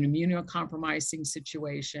I have an immunocompromising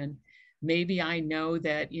situation, maybe I know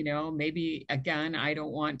that, maybe again, I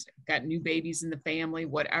don't got new babies in the family,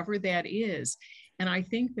 whatever that is. And I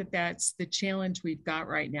think that's the challenge we've got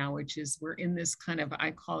right now, which is we're in this kind of,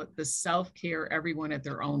 I call it the self-care, everyone at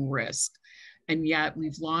their own risk. And yet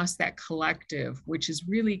we've lost that collective, which is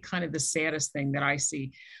really kind of the saddest thing that I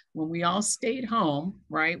see. When we all stayed home,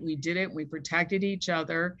 right? We did it, we protected each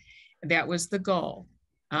other. That was the goal.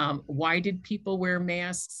 Why did people wear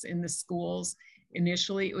masks in the schools?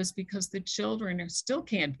 Initially, it was because the children still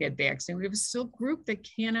can't get vaccinated. We have a still group that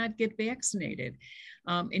cannot get vaccinated.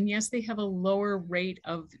 And yes, they have a lower rate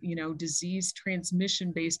of, disease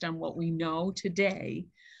transmission based on what we know today.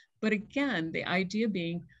 But again, the idea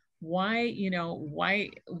being, why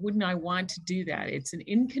wouldn't I want to do that? It's an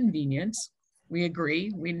inconvenience. We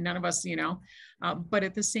agree. None of us, but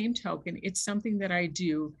at the same token, it's something that I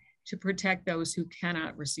do to protect those who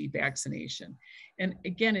cannot receive vaccination. And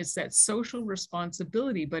again, it's that social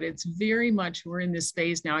responsibility, but it's very much, we're in this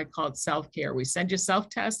phase now, I call it self-care. We send you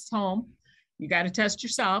self-tests home. You got to test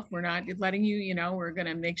yourself. We're not letting you, we're going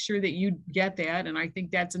to make sure that you get that. And I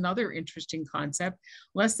think that's another interesting concept.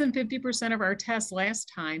 Less than 50% of our tests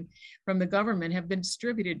last time from the government have been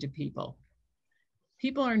distributed to people.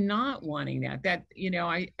 People are not wanting that,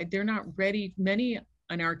 they're not ready. Many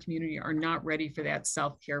in our community are not ready for that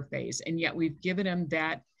self-care phase. And yet we've given them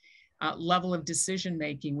that level of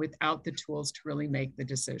decision-making without the tools to really make the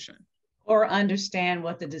decision. Or understand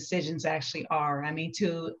what the decisions actually are. I mean,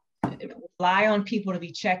 to rely on people to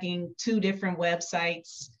be checking 2 different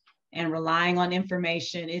websites and relying on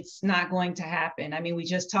information, it's not going to happen. I mean, we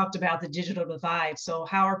just talked about the digital divide. So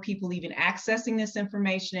how are people even accessing this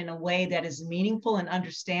information in a way that is meaningful and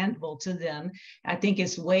understandable to them? I think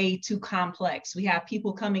it's way too complex. We have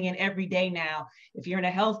people coming in every day now. If you're in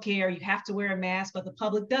a healthcare, you have to wear a mask, but the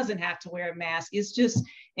public doesn't have to wear a mask. It's just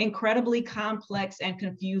incredibly complex and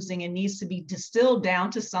confusing and needs to be distilled down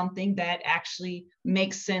to something that actually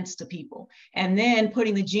makes sense to people. And then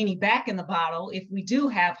putting the genie back in the bottle, if we do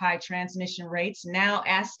have high transmission rates, now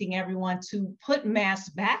asking everyone to put masks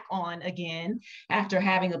back on again after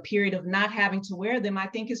having a period of not having to wear them, I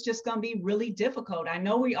think it's just going to be really difficult. I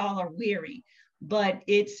know we all are weary, but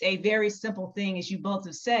it's a very simple thing, as you both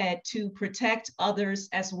have said, to protect others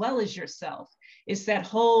as well as yourself. It's that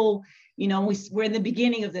whole, we're in the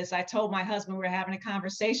beginning of this. I told my husband, we were having a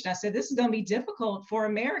conversation. I said, this is going to be difficult for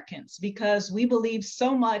Americans because we believe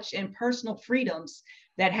so much in personal freedoms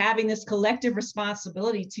that having this collective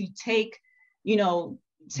responsibility to take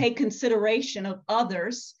consideration of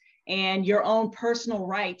others and your own personal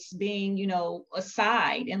rights being,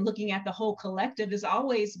 aside and looking at the whole collective has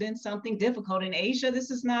always been something difficult. In Asia,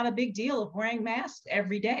 this is not a big deal of wearing masks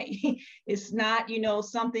every day. It's not,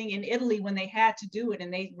 something in Italy when they had to do it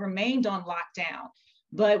and they remained on lockdown.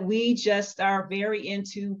 But we just are very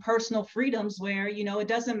into personal freedoms where, it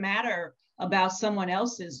doesn't matter about someone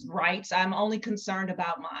else's rights. I'm only concerned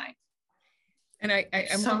about mine. And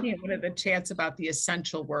I'm looking at one of the chats about the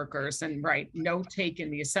essential workers, and note taken,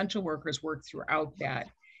 the essential workers work throughout that.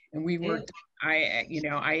 And we worked, I'm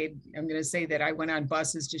going to say that I went on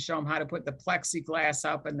buses to show them how to put the plexiglass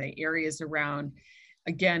up and the areas around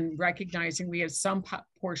again, recognizing we had some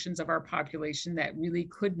portions of our population that really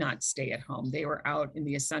could not stay at home. They were out in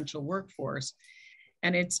the essential workforce.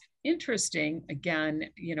 And it's interesting, again,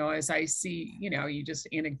 you know, as I see, you know, you just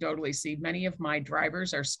anecdotally see many of my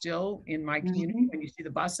drivers are still in my community. When you see the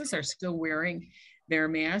buses are still wearing their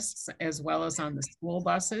masks, as well as on the school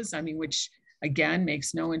buses. I mean, which again,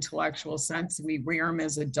 makes no intellectual sense. We wear them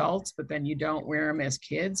as adults, but then you don't wear them as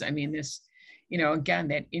kids. I mean, this, you know, again,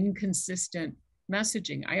 that inconsistent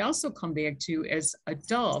messaging. I also come back to, as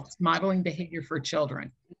adults, modeling behavior for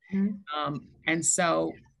children. And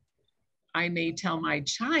so I may tell my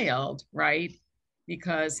child, right?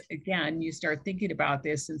 Because again, you start thinking about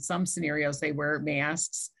this, in some scenarios, they wear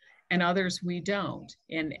masks and others we don't.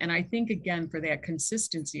 And I think, again, for that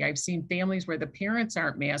consistency, I've seen families where the parents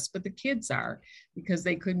aren't masked, but the kids are, because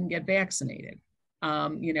they couldn't get vaccinated.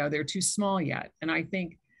 You know, they're too small yet. And I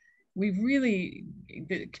think we've really,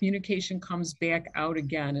 the communication comes back out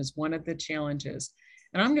again as one of the challenges.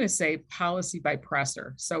 And I'm going to say policy by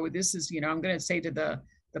presser. So this is, you know, I'm going to say to the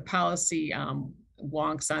policy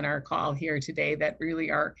wonks on our call here today that really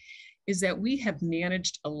are, is that we have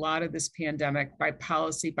managed a lot of this pandemic by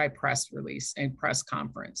policy, by press release and press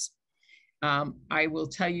conference. I will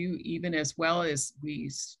tell you, even as well as we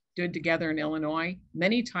stood together in Illinois,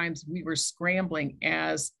 many times we were scrambling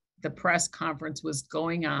as the press conference was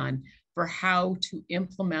going on for how to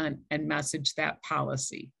implement and message that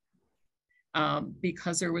policy.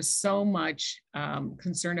 Because there was so much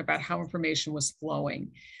concern about how information was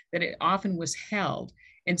flowing, that it often was held.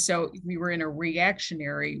 And so we were in a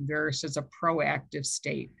reactionary versus a proactive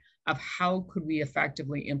state of how could we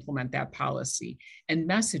effectively implement that policy and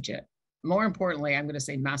message it. More importantly, I'm going to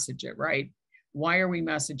say message it, right? Why are we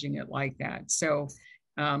messaging it like that? So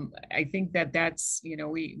I think that that's, you know,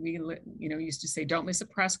 we you know, used to say, don't miss a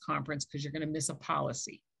press conference because you're going to miss a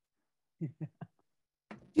policy. Do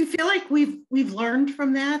you feel like we've learned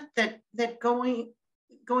from that going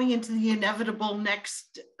into the inevitable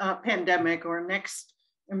next pandemic or next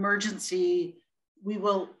emergency, we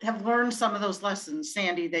will have learned some of those lessons,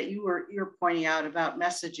 Sandy, that you're pointing out about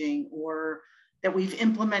messaging, or that we've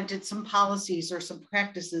implemented some policies or some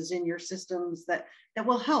practices in your systems that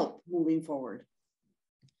will help moving forward?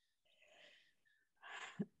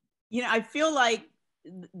 You know, I feel like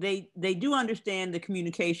they do understand the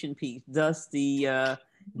communication piece, thus the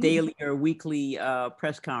daily or weekly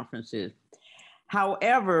press conferences.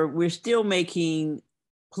 However, we're still making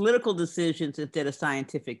political decisions instead of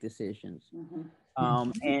scientific decisions.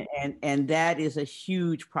 And that is a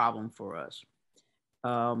huge problem for us.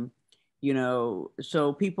 You know,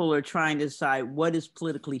 so people are trying to decide what is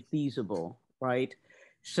politically feasible, right?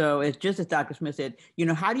 So it's just as Dr. Smith said, you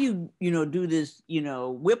know, how do you do this,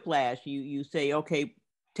 whiplash? You say, okay,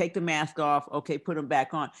 take the mask off. Okay, put them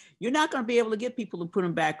back on. You're not going to be able to get people to put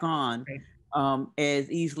them back on as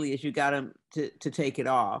easily as you got them to take it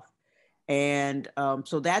off. And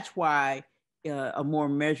so that's why a more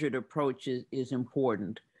measured approach is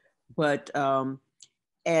important. But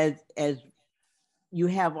as you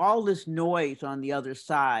have all this noise on the other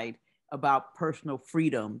side about personal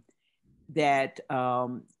freedom, that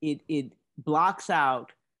it blocks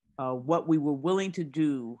out what we were willing to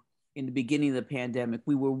do in the beginning of the pandemic.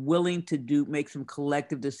 We were willing to make some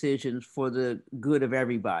collective decisions for the good of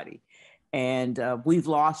everybody. And we've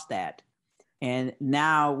lost that. And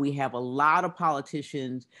now we have a lot of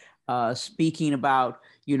politicians speaking about,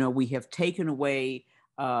 we have taken away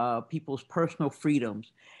people's personal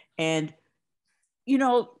freedoms. And,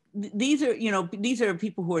 these are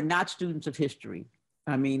people who are not students of history.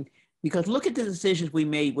 I mean, because look at the decisions we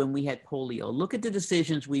made when we had polio. Look at the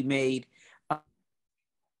decisions we made. Oh,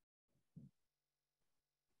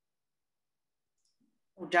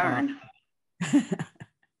 darn.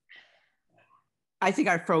 I think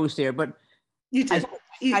I froze there, but you did.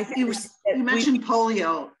 You mentioned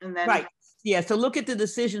polio, and then right. Yeah. So look at the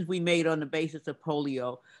decisions we made on the basis of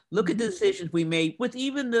polio. Look at the decisions we made with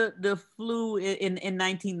even the flu in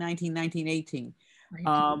 1919, 1918.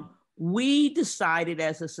 Right. We decided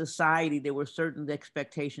as a society there were certain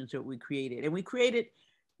expectations that we created, and we created,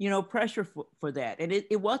 pressure for that. And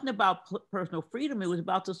it wasn't about personal freedom. It was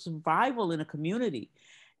about the survival in a community.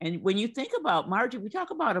 And when you think about, Margie, we talk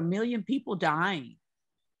about 1 million people dying.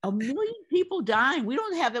 1 million people dying. We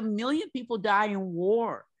don't have 1 million people die in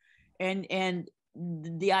war. And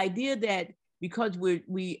the idea that because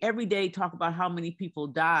we every day talk about how many people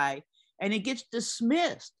die and it gets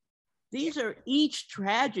dismissed. These are each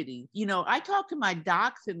tragedy. I talk to my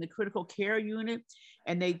docs in the critical care unit,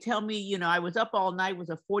 and they tell me, I was up all night with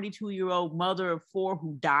a 42-year-old mother of 4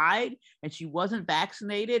 who died, and she wasn't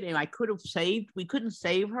vaccinated, and we couldn't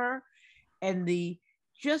save her. And the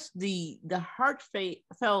just the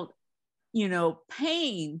heartfelt,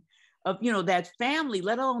 pain of, that family,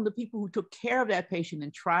 let alone the people who took care of that patient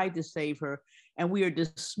and tried to save her. And we are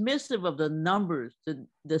dismissive of the numbers,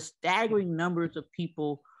 the staggering numbers of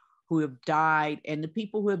people who have died and the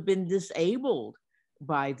people who have been disabled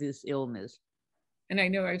by this illness. And I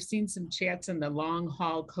know I've seen some chats in the long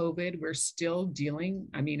haul COVID. We're still dealing.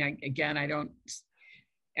 I mean,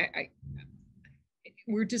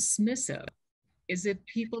 we're dismissive. Is if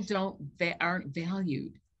people aren't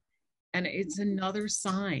valued. And it's another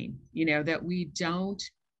sign, that we don't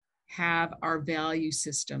have our value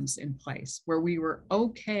systems in place where we were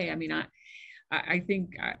okay. I mean, I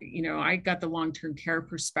think, I got the long-term care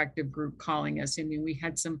perspective group calling us. I mean, we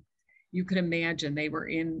had you could imagine they were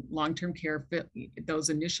in long-term care. Those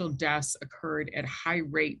initial deaths occurred at high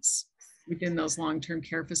rates within those long-term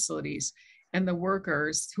care facilities. And the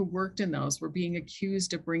workers who worked in those were being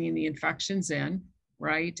accused of bringing the infections in,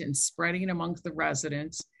 right? And spreading it amongst the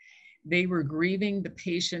residents. They were grieving the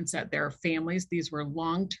patients at their families. These were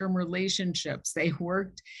long-term relationships. They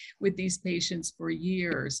worked with these patients for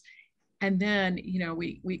years. And then,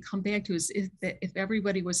 we come back to if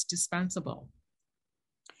everybody was dispensable.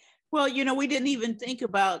 Well, we didn't even think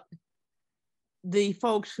about the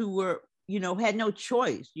folks who were, had no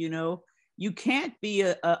choice. You can't be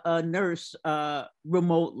a nurse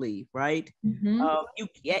remotely, right? Mm-hmm. You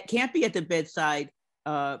can't be at the bedside.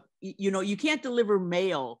 You can't deliver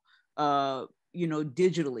mail,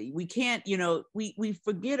 digitally. We can't, we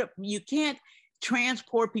forget it. You can't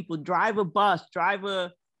transport people, drive a bus, drive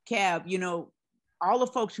a cab, all the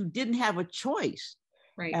folks who didn't have a choice.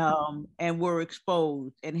 Right. And were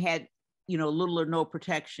exposed and had, little or no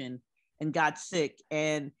protection and got sick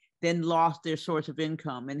and then lost their source of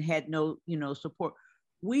income and had no, support.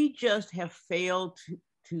 We just have failed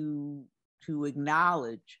to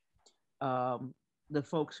acknowledge the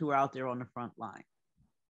folks who are out there on the front line.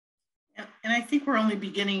 And I think we're only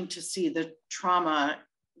beginning to see the trauma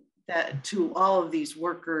that to all of these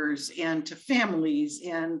workers and to families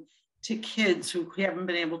and to kids who haven't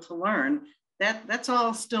been able to learn. That's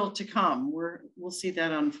all still to come. We'll see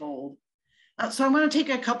that unfold. So I want to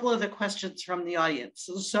take a couple of the questions from the audience.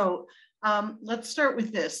 So let's start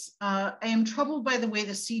with this. I am troubled by the way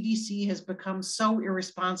the CDC has become so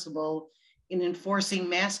irresponsible in enforcing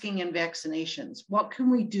masking and vaccinations. What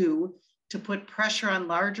can we do to put pressure on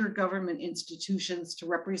larger government institutions to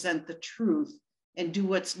represent the truth and do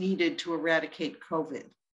what's needed to eradicate COVID?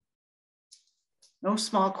 No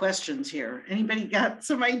small questions here. Anybody got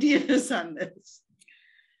some ideas on this?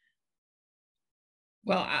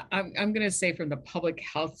 Well, I'm going to say from the public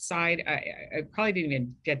health side, I probably didn't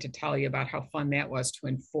even get to tell you about how fun that was to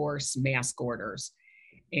enforce mask orders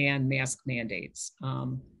and mask mandates.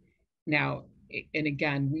 Now, and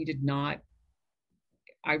again, we did not,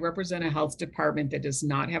 I represent a health department that does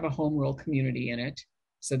not have a home rule community in it,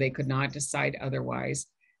 so they could not decide otherwise.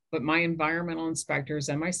 But my environmental inspectors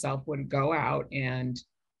and myself would go out and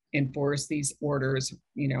enforce these orders,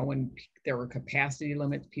 when there were capacity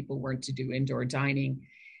limits, people weren't to do indoor dining,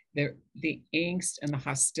 the angst and the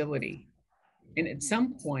hostility. And at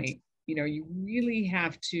some point, you really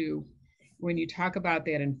have to, when you talk about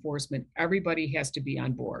that enforcement, everybody has to be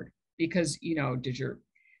on board because,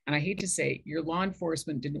 and I hate to say, your law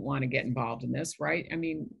enforcement didn't want to get involved in this, right? I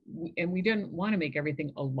mean, and we didn't want to make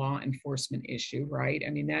everything a law enforcement issue, right? I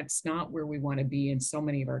mean, that's not where we want to be in so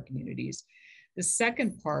many of our communities. The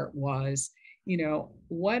second part was,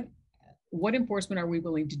 what enforcement are we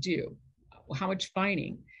willing to do? How much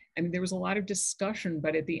fining? I mean, there was a lot of discussion,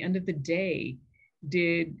 but at the end of the day,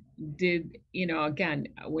 did again,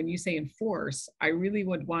 when you say enforce, I really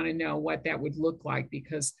would want to know what that would look like,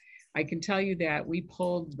 because I can tell you that we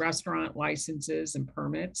pulled restaurant licenses and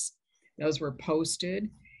permits. Those were posted,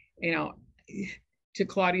 to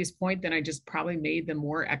Claudia's point, then I just probably made them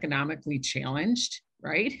more economically challenged,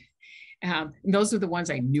 right? Those are the ones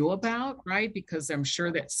I knew about, right? Because I'm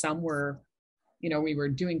sure that some were, we were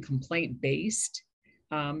doing complaint-based.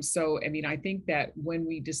 So, I mean, I think that when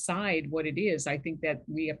we decide what it is, I think that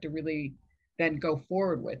we have to really then go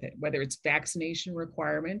forward with it, whether it's vaccination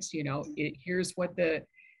requirements, here's what a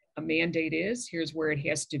mandate is, here's where it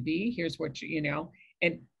has to be, here's what,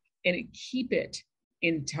 and keep it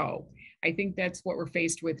in tow. I think that's what we're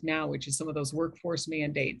faced with now, which is some of those workforce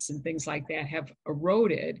mandates and things like that have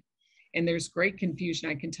eroded. And there's great confusion.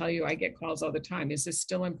 I can tell you, I get calls all the time. Is this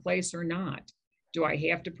still in place or not? Do I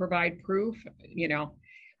have to provide proof?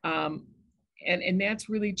 And that's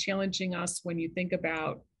really challenging us when you think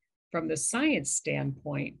about, from the science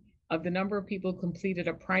standpoint, of the number of people who completed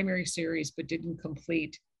a primary series but didn't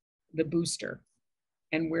complete the booster.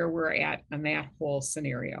 and where we're at on that whole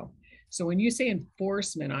scenario. So when you say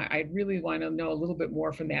enforcement, I really want to know a little bit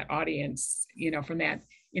more from that audience, from that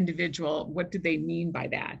individual. What did they mean by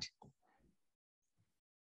that?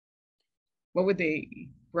 What would they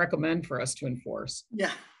recommend for us to enforce?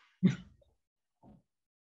 Yeah.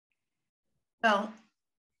 Well,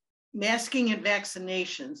 masking and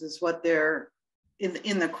vaccinations is what they're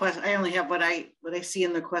in the question. I only have what I see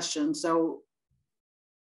in the question. So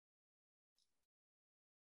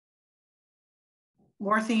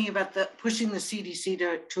more thinking about pushing the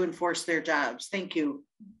CDC to enforce their jobs. Thank you,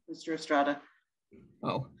 Mr. Estrada.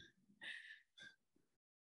 Oh.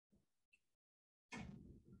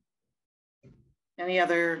 Any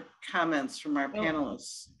other comments from our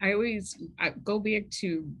panelists? I always go back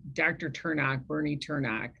to Dr. Bernie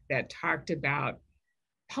Turnock, that talked about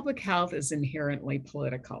public health is inherently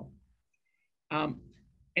political.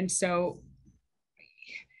 And so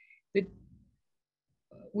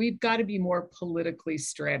we've got to be more politically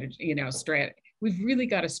we've really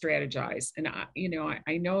got to strategize. And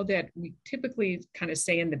I know that we typically kind of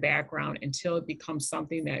stay in the background until it becomes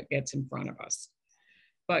something that gets in front of us.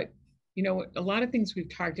 But a lot of things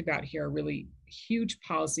we've talked about here are really huge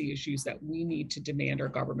policy issues that we need to demand our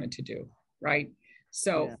government to do, right?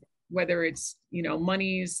 So yeah. Whether it's,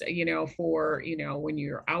 monies, for, when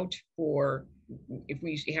you're out for, if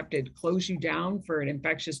we have to close you down for an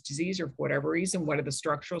infectious disease or for whatever reason, what are the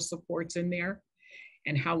structural supports in there?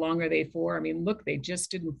 And how long are they for? I mean, look, they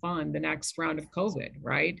just didn't fund the next round of COVID,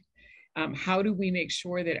 right? How do we make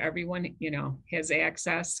sure that everyone, has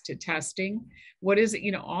access to testing? What is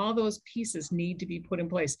it? All those pieces need to be put in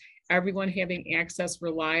place. Everyone having access,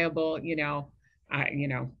 reliable,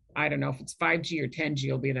 I don't know if it's 5G or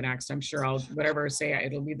 10G will be the next. I'm sure it'll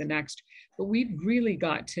be the next. But we've really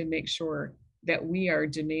got to make sure that we are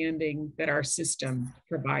demanding that our system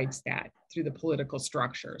provides that through the political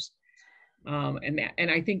structures. And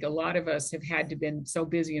I think a lot of us have had to been so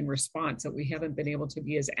busy in response that we haven't been able to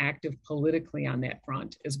be as active politically on that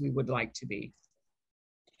front as we would like to be.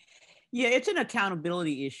 Yeah, it's an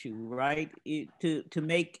accountability issue, right? To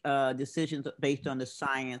make decisions based on the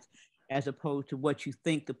science as opposed to what you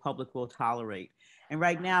think the public will tolerate. And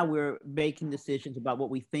right now we're making decisions about what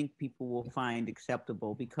we think people will find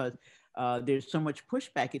acceptable because there's so much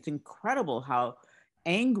pushback. It's incredible how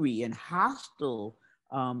angry and hostile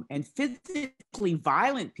and physically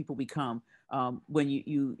violent people become when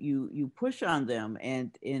you push on them,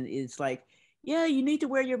 and it's like, yeah, you need to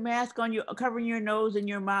wear your mask on covering your nose and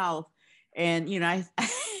your mouth. And I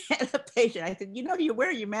had a patient. I said, you're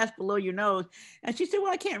wearing your mask below your nose, and she said,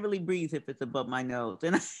 well, I can't really breathe if it's above my nose.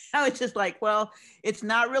 And I was just like, well, it's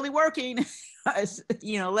not really working.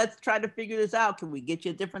 Let's try to figure this out. Can we get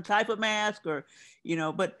you a different type of mask, or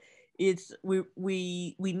but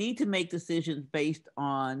we need to make decisions based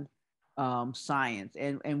on science,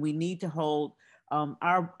 and we need to hold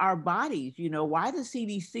our bodies. Why the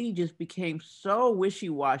CDC just became so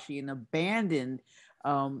wishy-washy and abandoned.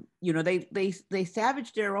 They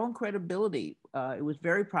savaged their own credibility. It was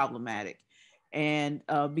very problematic, and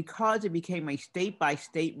because it became a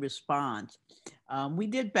state-by-state response, we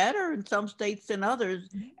did better in some states than others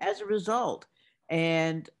as a result.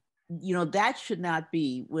 And that should not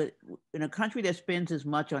be in a country that spends as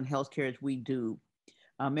much on healthcare as we do.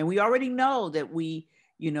 And we already know that we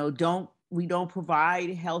don't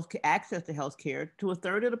provide access to healthcare to a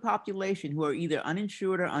third of the population who are either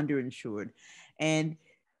uninsured or underinsured. And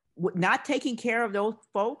not taking care of those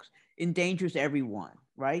folks endangers everyone,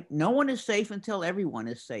 right? No one is safe until everyone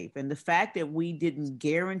is safe. And the fact that we didn't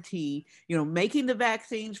guarantee, making the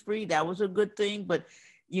vaccines free, that was a good thing. But,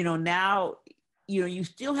 now, you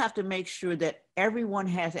still have to make sure that everyone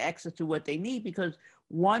has access to what they need, because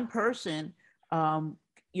one person,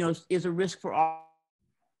 is a risk for all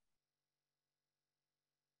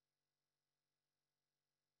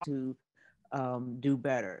to do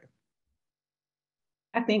better.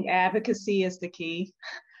 I think advocacy is the key.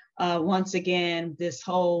 Once again, this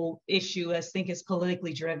whole issue, I think, is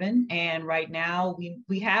politically driven. And right now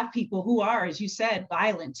we have people who are, as you said,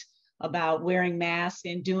 violent about wearing masks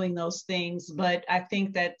and doing those things. But I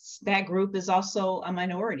think that group is also a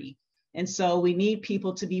minority. And so we need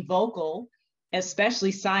people to be vocal,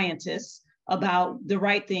 especially scientists, about the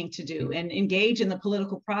right thing to do and engage in the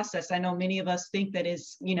political process. I know many of us think that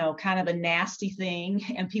is, kind of a nasty thing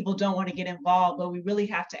and people don't want to get involved, but we really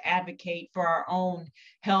have to advocate for our own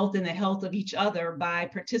health and the health of each other by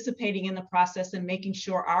participating in the process and making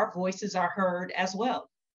sure our voices are heard as well.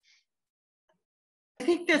 I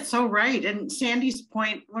think that's so right. And Sandy's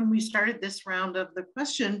point when we started this round of the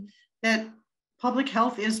question, that public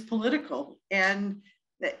health is political. And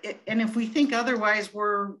And if we think otherwise,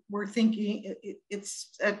 we're thinking it's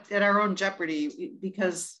at our own jeopardy,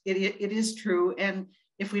 because it is true. And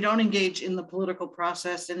if we don't engage in the political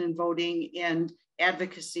process and in voting and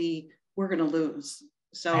advocacy, we're going to lose.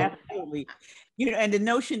 So absolutely, you know, and the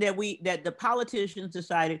notion that the politicians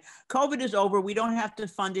decided COVID is over, we don't have to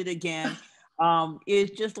fund it again,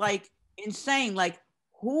 is just like insane. Like,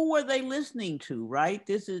 who were they listening to, right?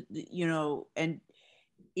 This is, you know, and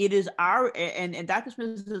it is our, and Dr.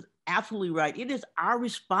 Smith is absolutely right. It is our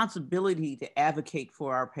responsibility to advocate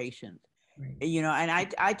for our patients. Right. You know, and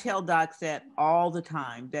I tell docs that all the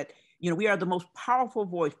time, that, you know, we are the most powerful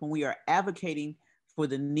voice when we are advocating for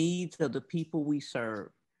the needs of the people we serve.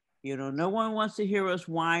 You know, no one wants to hear us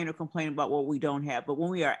whine or complain about what we don't have, but when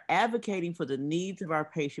we are advocating for the needs of our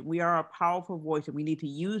patient, we are a powerful voice, and we need to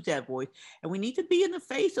use that voice, and we need to be in the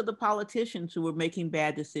face of the politicians who are making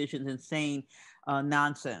bad decisions and saying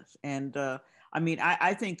nonsense. And I mean,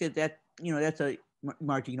 I think that, you know, that's a,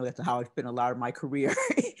 Margie, you know, that's how I've been a lot of my career.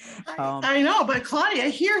 I know, but Claudia,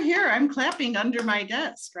 here, I'm clapping under my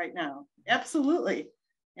desk right now. Absolutely.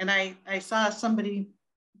 And I saw somebody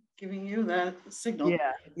giving you the signal.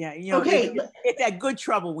 Yeah. You know, okay. It's that good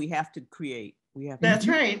trouble we have to create. That's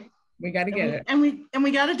right. We got to get it. And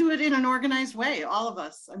we got to do it in an organized way, all of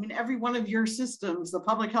us. I mean, every one of your systems, the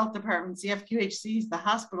public health departments, the FQHCs, the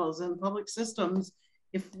hospitals and public systems,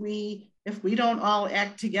 if we don't all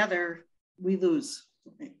act together, we lose,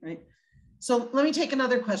 right? So let me take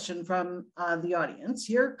another question from the audience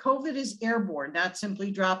here. COVID is airborne, not simply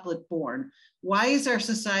droplet borne. Why is our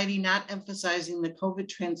society not emphasizing that COVID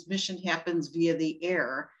transmission happens via the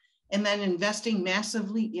air, and then investing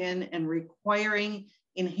massively in and requiring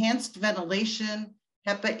enhanced ventilation,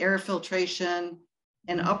 HEPA air filtration,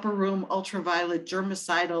 and upper room ultraviolet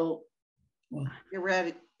germicidal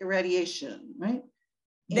irradiation, right?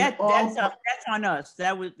 That's on us.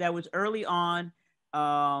 That was early on.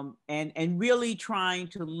 And really trying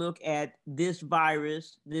to look at this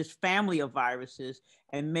virus, this family of viruses,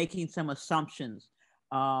 and making some assumptions.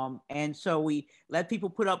 And so we let people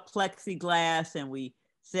put up plexiglass, and we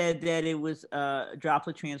said that it was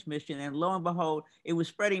droplet transmission, and lo and behold, it was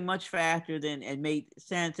spreading much faster than it made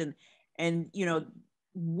sense. And you know,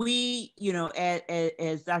 we, you know,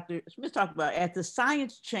 as Dr. Smith talked about, as the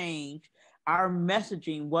science changed, our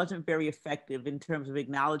messaging wasn't very effective in terms of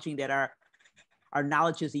acknowledging that our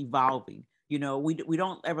knowledge is evolving. You know, we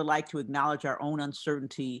don't ever like to acknowledge our own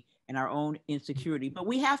uncertainty and our own insecurity, but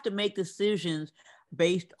we have to make decisions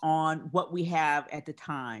based on what we have at the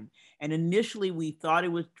time. And initially we thought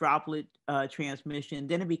it was droplet transmission.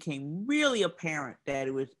 Then it became really apparent that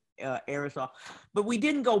it was aerosol, but we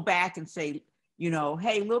didn't go back and say, you know,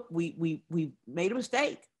 hey, look, we made a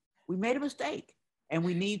mistake. We made a mistake, and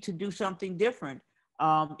we need to do something different.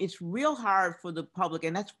 It's real hard for the public,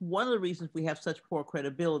 and that's one of the reasons we have such poor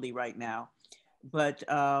credibility right now. But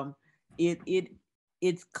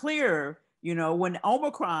it's clear, you know, when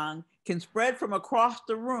Omicron can spread from across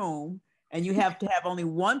the room, and you have to have only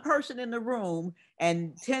one person in the room,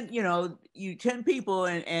 and 10 people,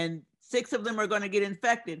 and 6 of them are going to get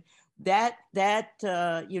infected. That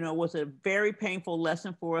you know, was a very painful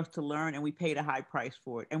lesson for us to learn, and we paid a high price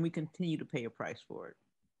for it, and we continue to pay a price for it.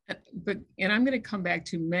 And I'm going to come back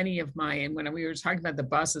to many of and when we were talking about the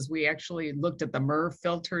buses, we actually looked at the MERV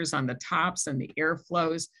filters on the tops and the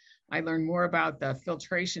airflows. I learned more about the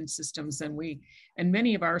filtration systems, and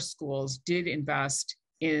many of our schools did invest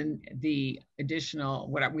in the additional,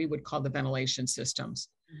 what we would call the ventilation systems.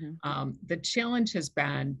 Mm-hmm. The challenge has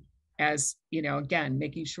been, as you know, again,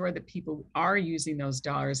 making sure that people are using those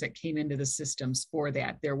dollars that came into the systems for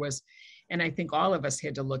that. And I think all of us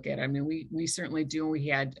had to look at it. I mean, we certainly do.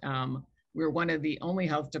 We're one of the only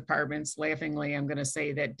health departments, laughingly, I'm going to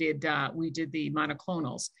say, that we did the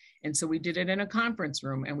monoclonals. And so we did it in a conference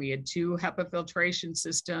room, and we had 2 HEPA filtration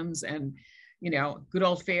systems, and, you know, good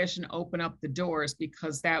old fashioned open up the doors,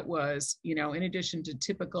 because that was, you know, in addition to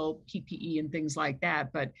typical PPE and things like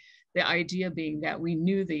that. But the idea being that we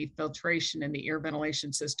knew the filtration and the air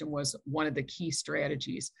ventilation system was one of the key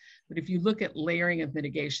strategies. But if you look at layering of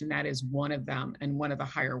mitigation, that is one of them, and one of the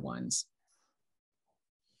higher ones.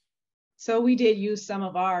 So we did use some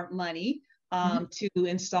of our money to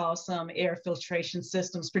install some air filtration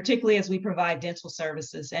systems, particularly as we provide dental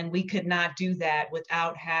services. And we could not do that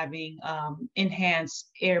without having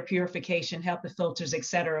enhanced air purification, HEPA filters, et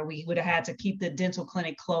cetera. We would have had to keep the dental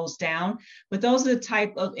clinic closed down. But those are the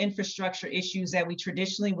type of infrastructure issues that we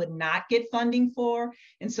traditionally would not get funding for.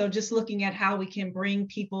 And so just looking at how we can bring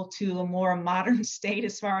people to a more modern state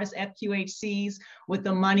as far as FQHCs with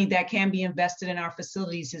the money that can be invested in our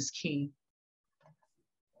facilities is key.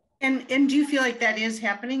 And do you feel like that is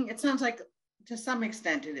happening? It sounds like to some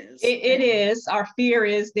extent it is. It is. Our fear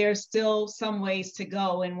is there's still some ways to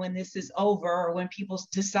go. And when this is over, or when people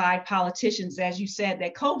decide, politicians, as you said,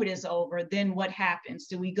 that COVID is over, then what happens?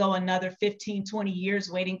 Do we go another 15, 20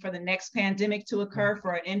 years waiting for the next pandemic to occur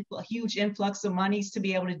for a huge influx of monies to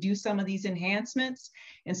be able to do some of these enhancements?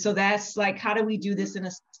 And so that's like, how do we do this in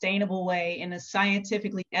a sustainable way, in a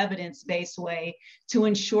scientifically evidence-based way, to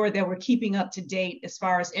ensure that we're keeping up to date as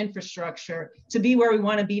far as infrastructure to be where we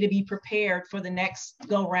want to be prepared for the next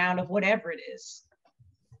go round of whatever it is.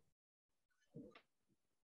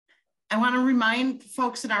 I want to remind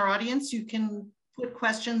folks in our audience, you can put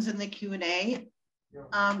questions in the Q&A.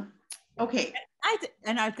 Okay. I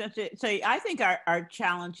was going to say, I think our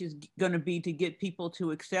challenge is going to be to get people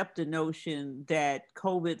to accept the notion that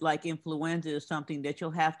COVID, like influenza, is something that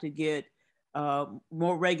you'll have to get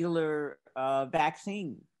more regular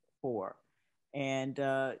vaccine for. And,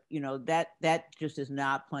 that just is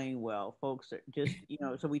not playing well. Folks are just,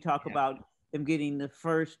 so we talk about them getting the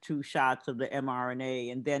first 2 shots of the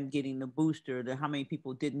mRNA and then getting the booster, how many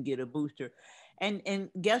people didn't get a booster. And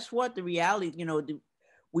guess what? The reality,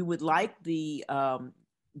 we would like the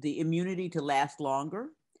immunity to last longer.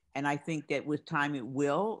 And I think that with time it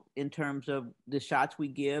will, in terms of the shots we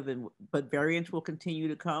give, but variants will continue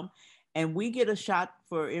to come. And we get a shot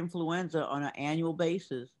for influenza on an annual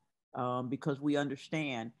basis. Because we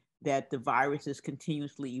understand that the virus is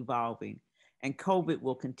continuously evolving and COVID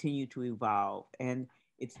will continue to evolve. And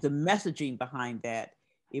it's the messaging behind that.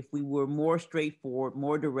 If we were more straightforward,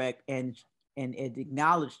 more direct, and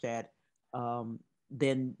acknowledge that,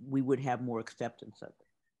 then we would have more acceptance of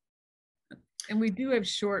it. And we do have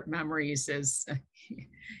short memories as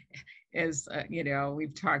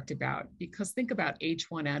we've talked about, because think about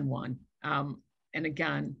H1N1. And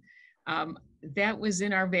again, that was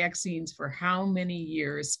in our vaccines for how many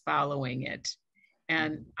years following it.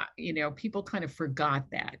 And, people kind of forgot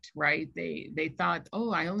that, right? They thought,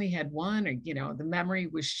 oh, I only had one, or, the memory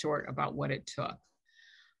was short about what it took.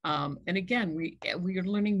 And again, we are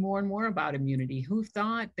learning more and more about immunity. Who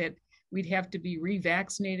thought that we'd have to be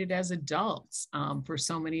revaccinated as adults for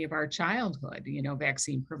so many of our childhood,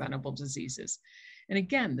 vaccine preventable diseases. And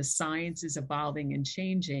again, the science is evolving and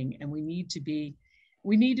changing, and we need to be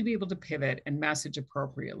able to pivot and message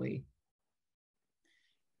appropriately.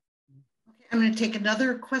 Okay, I'm going to take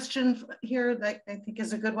another question here that I think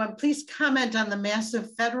is a good one. Please comment on the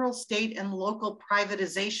massive federal, state, and local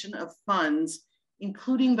privatization of funds,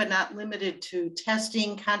 including but not limited to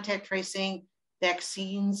testing, contact tracing,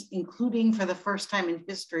 vaccines, including for the first time in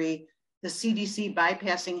history, the CDC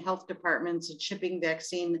bypassing health departments and shipping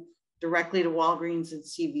vaccine directly to Walgreens and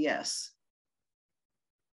CVS.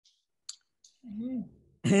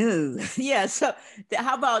 Yeah, so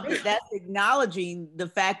how about that's acknowledging the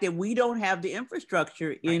fact that we don't have the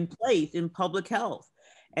infrastructure in place in public health,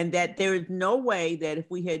 and that there is no way that if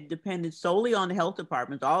we had depended solely on the health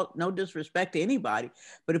departments, no disrespect to anybody,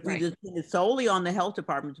 but if we depended solely on the health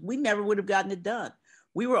departments, we never would have gotten it done.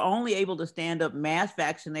 We were only able to stand up mass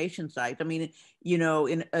vaccination sites. I mean,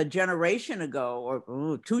 in a generation ago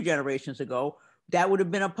or 2 generations ago, that would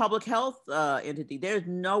have been a public health entity. There's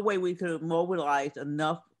no way we could have mobilized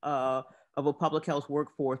enough of a public health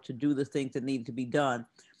workforce to do the things that needed to be done.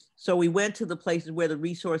 So we went to the places where the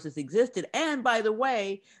resources existed. And by the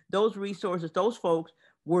way, those resources, those folks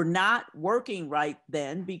were not working right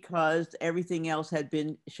then because everything else had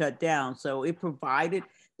been shut down. So it provided,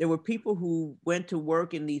 there were people who went to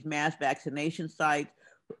work in these mass vaccination sites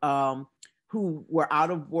who were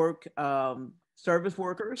out of work, service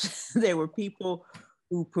workers. There were people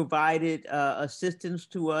who provided assistance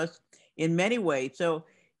to us in many ways. So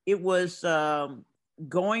it was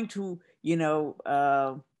going to,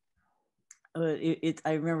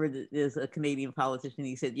 I remember there's a Canadian politician,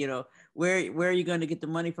 he said, where are you going to get the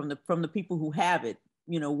money from the people who have it?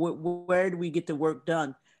 Where do we get the work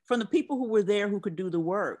done? From the people who were there who could do the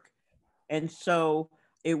work. And so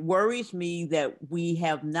it worries me that we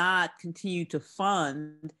have not continued to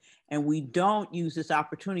fund, and we don't use this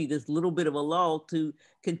opportunity, this little bit of a lull, to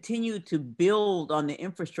continue to build on the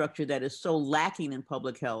infrastructure that is so lacking in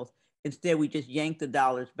public health. Instead, we just yank the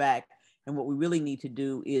dollars back. And what we really need to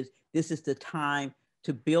do is, this is the time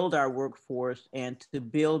to build our workforce and to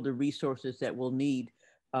build the resources that we'll need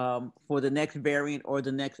for the next variant or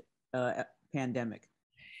the next pandemic.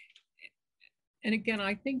 And again,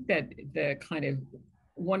 I think that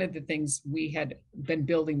one of the things we had been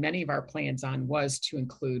building many of our plans on was to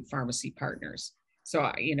include pharmacy partners.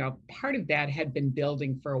 So, part of that had been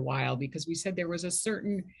building for a while, because we said there was a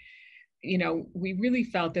certain, we really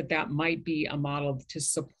felt that might be a model to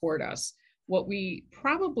support us. what we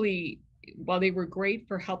probably, while they were great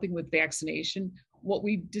for helping with vaccination, what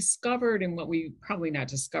we discovered, and what we probably not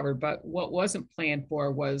discovered, but what wasn't planned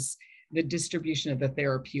for, was the distribution of the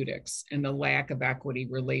therapeutics and the lack of equity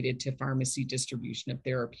related to pharmacy distribution of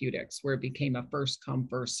therapeutics, where it became a first come,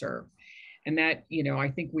 first serve. And that, I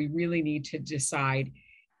think we really need to decide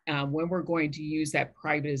when we're going to use that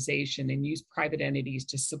privatization and use private entities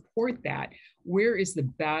to support that, where is the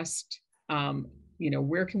best,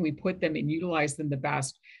 where can we put them and utilize them the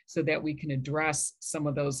best, so that we can address some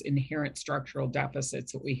of those inherent structural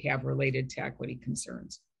deficits that we have related to equity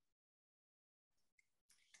concerns.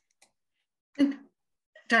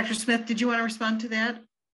 Dr. Smith, did you want to respond to that?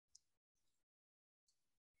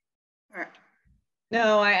 All right.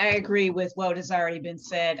 No, I agree with what has already been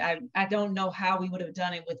said. I don't know how we would have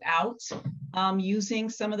done it without using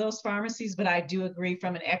some of those pharmacies, but I do agree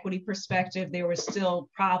from an equity perspective, there were still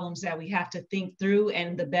problems that we have to think through,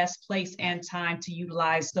 and the best place and time to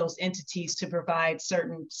utilize those entities to provide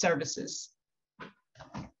certain services.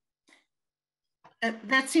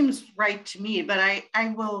 That seems right to me, but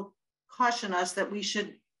I will caution us that we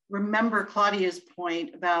should remember Claudia's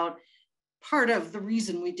point about part of the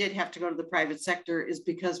reason we did have to go to the private sector is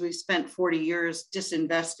because we spent 40 years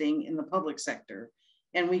disinvesting in the public sector.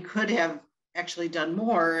 And we could have actually done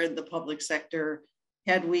more in the public sector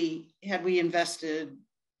had we invested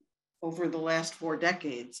over the last 4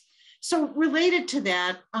 decades. So related to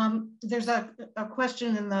that, there's a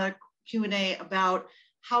question in the Q&A about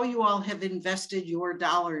how you all have invested your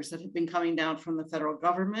dollars that have been coming down from the federal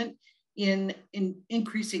government in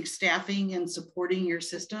increasing staffing and supporting your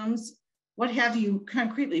systems. What have you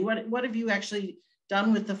concretely, what have you actually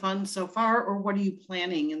done with the funds so far, or what are you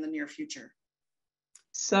planning in the near future?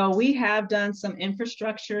 So we have done some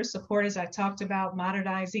infrastructure support, as I talked about,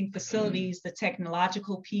 modernizing facilities, the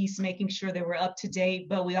technological piece, making sure that we're up to date,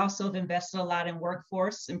 but we also have invested a lot in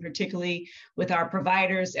workforce, and particularly with our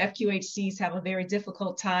providers. FQHCs have a very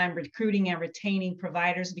difficult time recruiting and retaining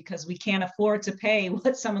providers because we can't afford to pay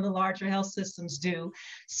what some of the larger health systems do.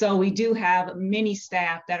 So we do have many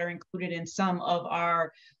staff that are included in some of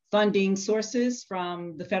our funding sources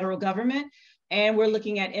from the federal government. And we're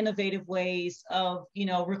looking at innovative ways of,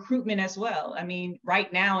 recruitment as well. I mean,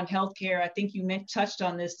 right now in healthcare, I think you touched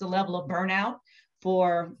on this, the level of burnout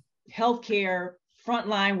for healthcare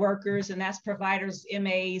frontline workers, and that's providers,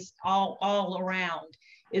 MAs, all around,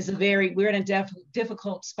 we're in a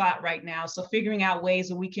difficult spot right now. So figuring out ways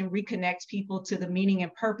where we can reconnect people to the meaning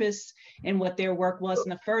and purpose and what their work was in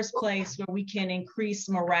the first place, where we can increase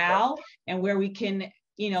morale and where we can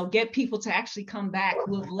get people to actually come back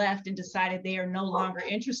who have left and decided they are no longer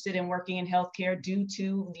interested in working in healthcare due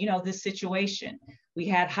to, this situation. We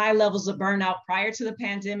had high levels of burnout prior to the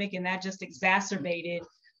pandemic, and that just exacerbated,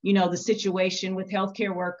 the situation with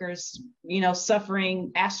healthcare workers,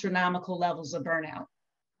 suffering astronomical levels of burnout.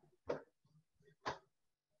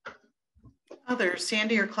 Others,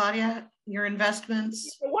 Sandy or Claudia, your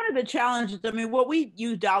investments? One of the challenges, what we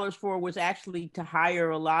used dollars for was actually to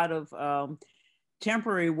hire a lot of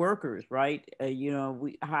temporary workers, right?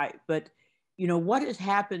 But what has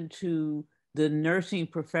happened to the nursing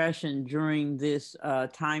profession during this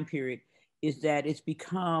time period is that it's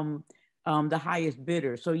become the highest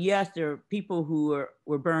bidder. So yes, there are people who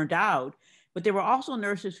were burned out, but there were also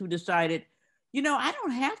nurses who decided, I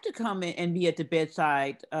don't have to come in and be at the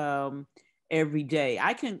bedside every day.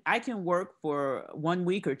 I can work for 1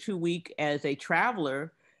 week or 2 weeks as a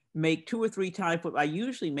traveler, make 2 or 3 times what I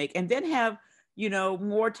usually make, and then have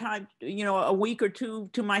more time, a week or 2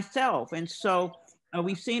 to myself. And so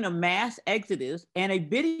we've seen a mass exodus and a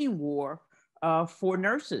bidding war for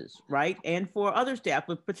nurses, right? And for other staff,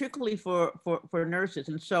 but particularly for nurses.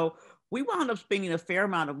 And so we wound up spending a fair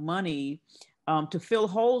amount of money to fill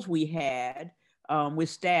holes we had with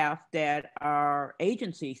staff that are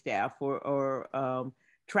agency staff or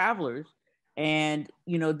travelers. And,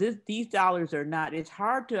 these dollars are not, it's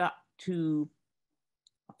hard to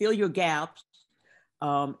fill your gaps.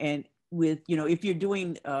 And with, if you're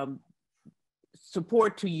doing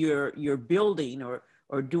support to your building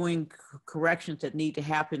or doing corrections that need to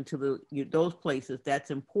happen to those places, that's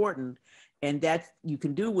important. And that's, you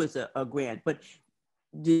can do with a grant. But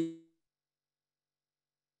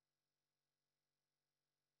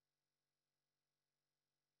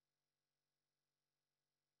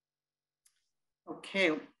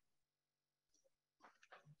Okay.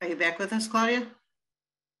 Are you back with us, Claudia?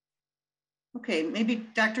 Okay, maybe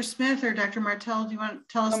Dr. Smith or Dr. Martell, do you want to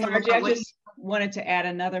tell us Margie, wanted to add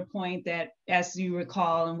another point that, as you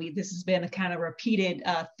recall, and this has been a kind of repeated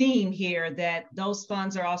theme here, that those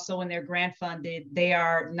funds are also, when they're grant funded, they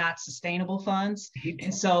are not sustainable funds.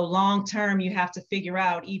 And so long term, you have to figure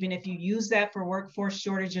out, even if you use that for workforce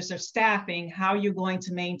shortages or staffing, how you're going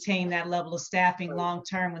to maintain that level of staffing long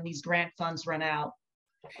term when these grant funds run out.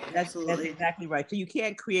 That's exactly right. So you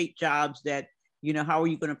can't create jobs that, you know, how are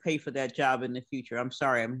you going to pay for that job in the future? I'm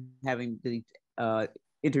sorry, I'm having the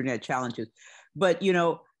internet challenges. But, you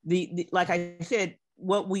know, the like I said,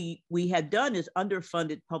 what we had done is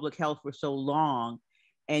underfunded public health for so long.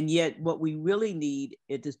 And yet what we really need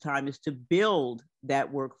at this time is to build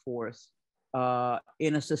that workforce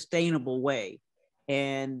in a sustainable way.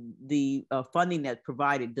 And the funding that's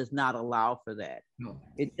provided does not allow for that. No.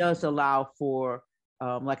 It does allow for,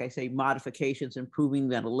 like I say, modifications, improving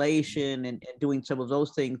ventilation and doing some of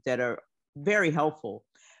those things that are very helpful.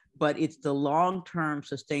 But it's the long-term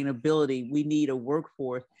sustainability. We need a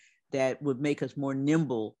workforce that would make us more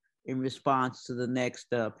nimble in response to the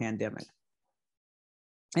next pandemic.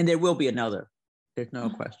 And there will be another, there's no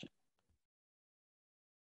question.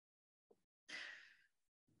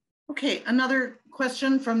 Okay, another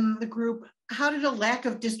question from the group. How did a lack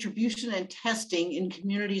of distribution and testing in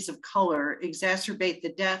communities of color exacerbate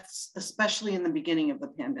the deaths, especially in the beginning of the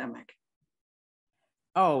pandemic?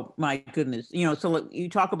 Oh my goodness! You know, so look, you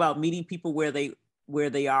talk about meeting people where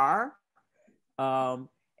they are,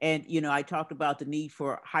 and you know, I talked about the need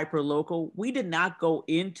for hyperlocal. We did not go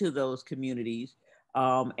into those communities,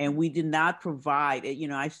 and we did not provide. You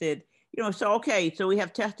know, I said, you know, so okay, so we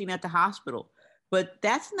have testing at the hospital, but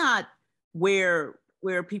that's not where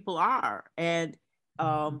people are. And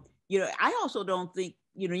you know, I also don't think,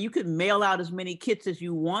 you know, you can mail out as many kits as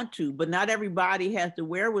you want to, but not everybody has the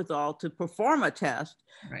wherewithal to perform a test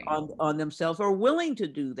on themselves or willing to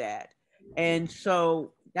do that. And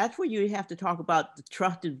so that's where you have to talk about the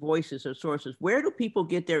trusted voices or sources. Where do people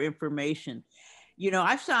get their information? You know,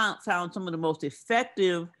 I've found some of the most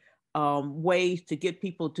effective ways to get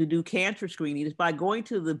people to do cancer screening is by going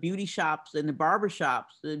to the beauty shops and the barber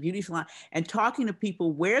shops, the beauty salon, and talking to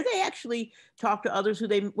people where they actually talk to others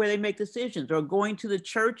where they make decisions, or going to the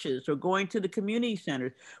churches or going to the community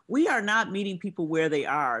centers. We are not meeting people where they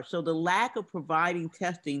are. So the lack of providing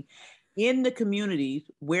testing in the communities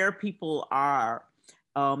where people are,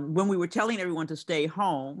 when we were telling everyone to stay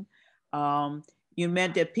home, you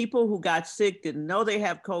meant that people who got sick didn't know they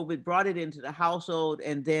have COVID, brought it into the household,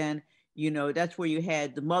 and then, you know, that's where you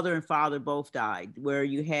had the mother and father both died, where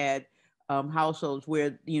you had households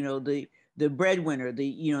where, you know, the breadwinner,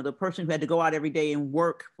 you know, the person who had to go out every day and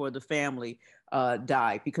work for the family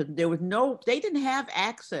died, because there was they didn't have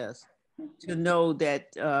access to know that,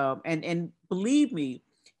 and believe me,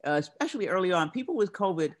 especially early on, people with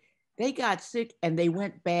COVID, they got sick and they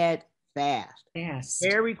went bad fast. Yes.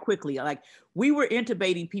 Very quickly. Like, we were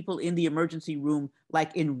intubating people in the emergency room,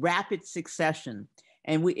 like in rapid succession.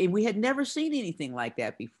 And we had never seen anything like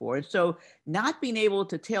that before. And so not being able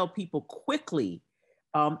to tell people quickly,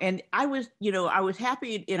 and I was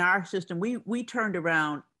happy in our system, we turned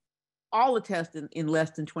around all the tests in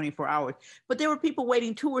less than 24 hours. But there were people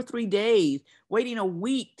waiting 2 or 3 days, waiting a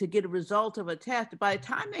week to get a result of a test. By the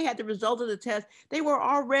time they had the result of the test, they were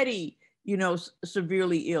already, you know,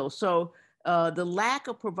 severely ill. So the lack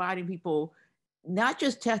of providing people, not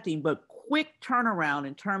just testing, but quick turnaround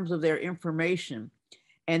in terms of their information,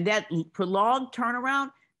 and that prolonged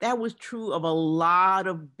turnaround, that was true of a lot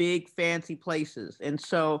of big fancy places. And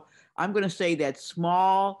so I'm going to say that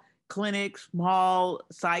small clinics, small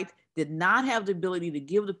sites did not have the ability to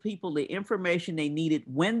give the people the information they needed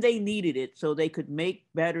when they needed it, so they could make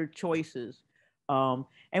better choices. And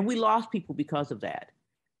we lost people because of that.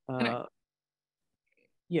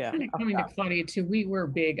 Yeah. And coming to Claudia too, we were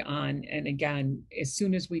big on, and again, as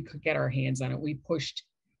soon as we could get our hands on it, we pushed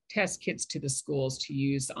test kits to the schools to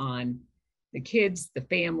use on the kids, the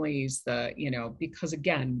families, you know, because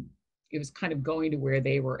again, it was kind of going to where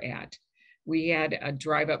they were at. We had a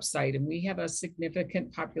drive-up site, and we have a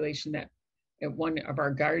significant population that at one of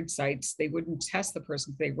our guard sites, they wouldn't test the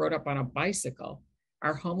person because they rode up on a bicycle.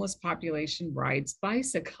 Our homeless population rides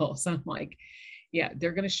bicycles. I'm like, yeah,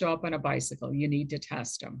 they're going to show up on a bicycle. You need to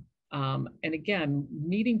test them. And again,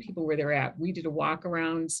 meeting people where they're at. We did a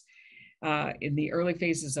walk-arounds in the early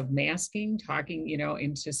phases of masking, talking, you know,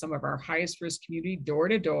 into some of our highest risk community, door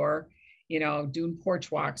to door, you know, doing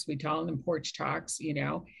porch walks. We call them porch talks, you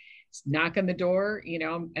know, knock on the door, you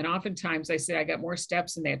know, and oftentimes I said I got more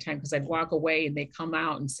steps in that time because I'd walk away and they come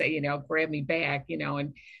out and say, you know, grab me back, you know,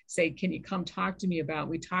 and say, can you come talk to me about,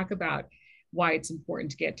 we talk about why it's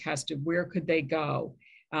important to get tested, where could they go?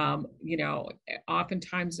 You know,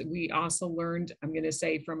 oftentimes we also learned, I'm going to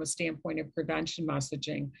say from a standpoint of prevention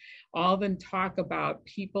messaging, all the talk about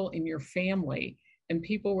people in your family, and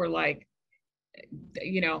people were like,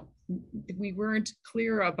 you know, we weren't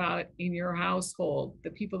clear about in your household,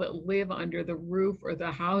 the people that live under the roof or the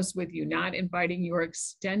house with you, not inviting your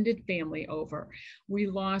extended family over. We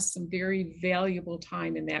lost some very valuable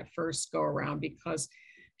time in that first go around because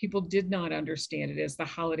people did not understand it as the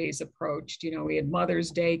holidays approached. You know, we had Mother's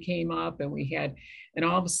Day came up and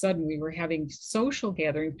all of a sudden we were having social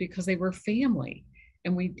gatherings because they were family.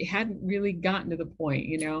 And we hadn't really gotten to the point,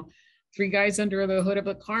 you know, 3 guys under the hood of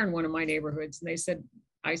a car in one of my neighborhoods. And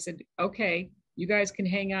I said, okay, you guys can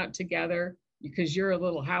hang out together because you're a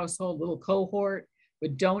little household, little cohort,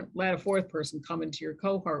 but don't let a 4th person come into your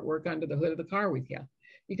cohort, work under the hood of the car with you.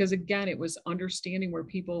 Because again, it was understanding where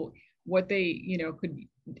people, what they, you know, could,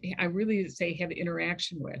 I really say have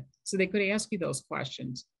interaction with. So they could ask you those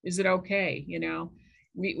questions. Is it okay? You know,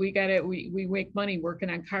 we make money working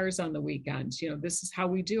on cars on the weekends. You know, this is how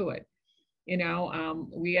we do it. You know,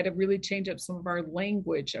 we had to really change up some of our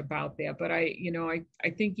language about that. But I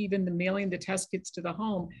think even the mailing the test kits to the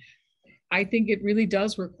home, I think it really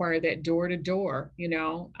does require that door to door, you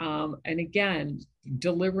know, and again,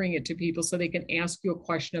 delivering it to people so they can ask you a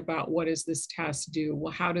question about what does this test do?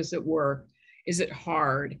 Well, how does it work? Is it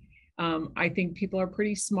hard? I think people are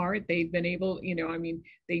pretty smart. They've been able, you know, I mean,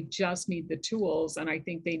 they just need the tools, and I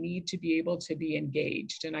think they need to be able to be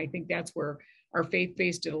engaged. And I think that's where our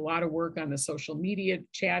faith-based did a lot of work on the social media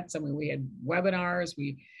chats. I mean, we had webinars,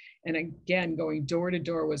 and again, going door to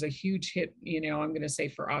door was a huge hit, you know, I'm going to say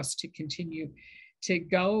for us to continue to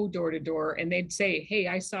go door to door. And they'd say, hey,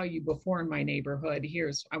 I saw you before in my neighborhood.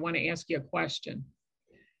 I want to ask you a question,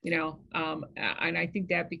 you know, and I think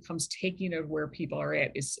that becomes taking it where people are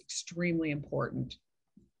at is extremely important.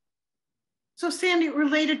 So Sandy,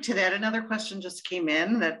 related to that, another question just came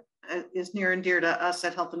in that is near and dear to us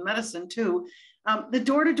at Health and Medicine too. The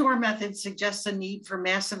door-to-door method suggests a need for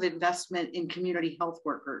massive investment in community health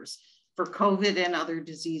workers for COVID and other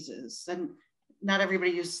diseases. And not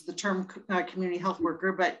everybody uses the term community health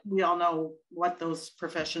worker, but we all know what those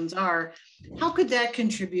professions are. How could that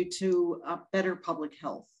contribute to better public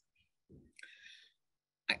health?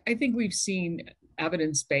 I think we've seen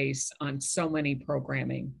evidence base on so many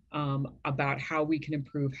programming about how we can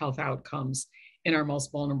improve health outcomes in our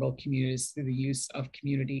most vulnerable communities through the use of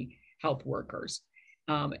community health workers.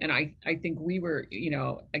 And I think we were, you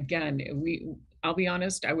know, again, I'll be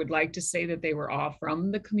honest, I would like to say that they were all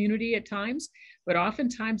from the community at times, but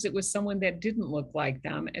oftentimes it was someone that didn't look like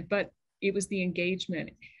them, but it was the engagement.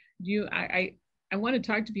 I want to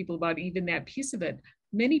talk to people about even that piece of it.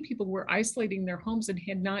 Many people were isolating their homes and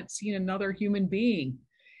had not seen another human being.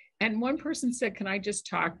 And one person said, can I just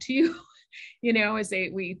talk to you? You know, as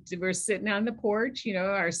we were sitting on the porch, you know,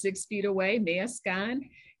 our 6 feet away, mask on,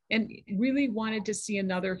 and really wanted to see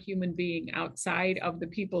another human being outside of the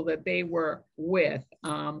people that they were with.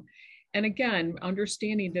 And again,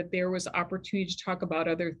 understanding that there was opportunity to talk about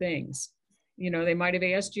other things. You know, they might have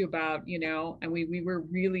asked you about, you know, and we were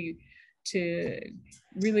really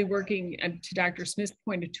working, and to Dr. Smith's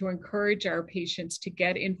point, to encourage our patients to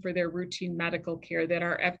get in for their routine medical care, that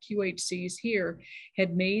our FQHCs here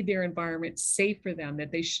had made their environment safe for them,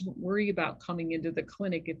 that they shouldn't worry about coming into the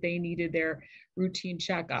clinic if they needed their routine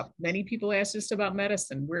checkup. Many people ask us about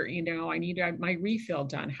medicine, where, you know, I need my refill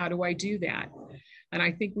done. How do I do that? And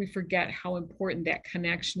I think we forget how important that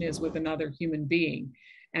connection is with another human being.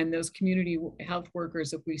 And those community health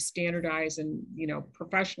workers, if we standardize and, you know,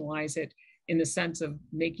 professionalize it in the sense of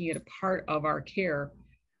making it a part of our care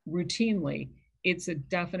routinely, it's a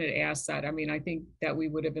definite asset. I mean, I think that we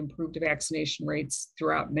would have improved vaccination rates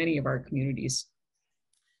throughout many of our communities.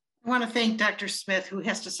 I want to thank Dr. Smith, who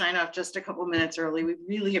has to sign off just a couple minutes early. We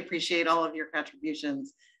really appreciate all of your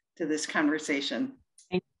contributions to this conversation.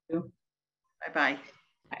 Thank you. Bye-bye.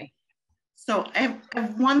 Bye. So I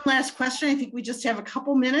have one last question. I think we just have a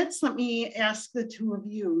couple minutes. Let me ask the two of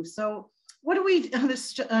you. So what do we,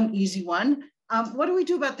 this is an easy one. What do we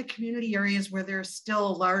do about the community areas where there's still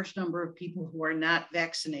a large number of people who are not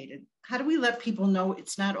vaccinated? How do we let people know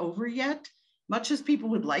it's not over yet? Much as people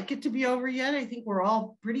would like it to be over yet, I think we're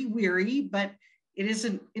all pretty weary, but it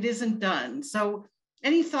isn't done. So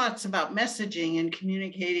any thoughts about messaging and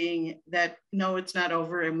communicating that, no, it's not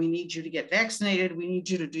over and we need you to get vaccinated. We need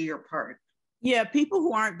you to do your part. Yeah, people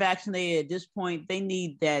who aren't vaccinated at this point, they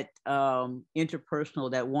need that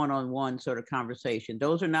interpersonal, that one-on-one sort of conversation.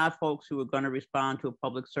 Those are not folks who are going to respond to a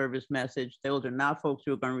public service message. Those are not folks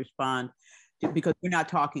who are going to respond because we're not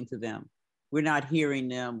talking to them. We're not hearing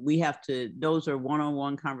them. We have to, those are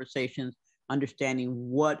one-on-one conversations. understanding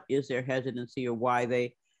what is their hesitancy or why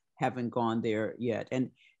they haven't gone there yet.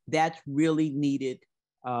 And that's really needed,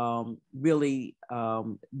 really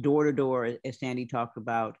door to door, as Sandy talked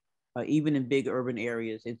about, even in big urban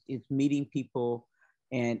areas. It's meeting people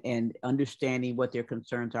and understanding what their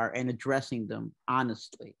concerns are and addressing them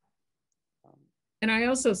honestly. And I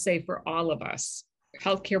also say for all of us,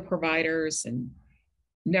 healthcare providers, and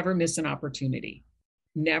never miss an opportunity.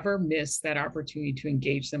 Never miss that opportunity to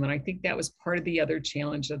engage them. And I think that was part of the other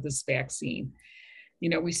challenge of this vaccine. You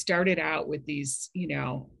know, we started out with these, you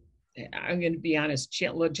know, I'm going to be honest,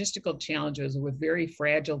 logistical challenges with very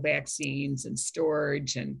fragile vaccines and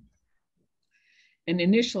storage. And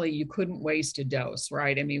initially you couldn't waste a dose,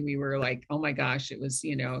 right? I mean, we were like, oh my gosh, it was,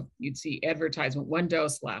 you know, you'd see advertisement, 1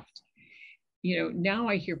 dose left. You know, now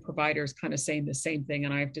I hear providers kind of saying the same thing.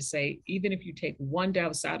 And I have to say, even if you take 1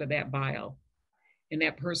 dose out of that vial and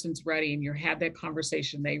that person's ready and you have that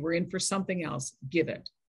conversation, they were in for something else, give it.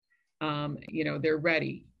 You know, they're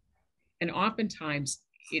ready. And oftentimes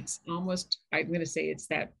it's almost, I'm going to say it's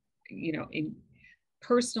that, you know, in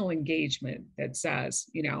personal engagement that says,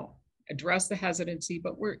 you know, address the hesitancy,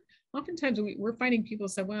 but oftentimes we're finding people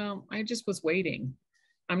say, well, I just was waiting.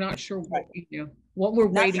 I'm not sure what, you know, what we're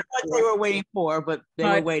Not waiting sure what for. they were waiting for, but they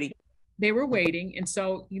were waiting. They were waiting. And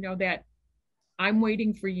so, you know, that I'm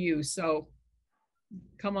waiting for you. So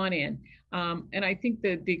come on in. And I think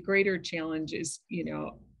that the greater challenge is, you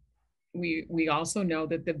know, we also know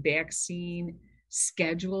that the vaccine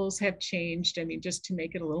schedules have changed. I mean, just to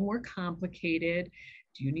make it a little more complicated,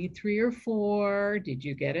 do you need 3 or 4? Did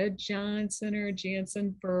you get a Johnson or a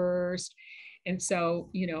Janssen first? And so,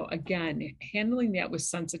 you know, again, handling that with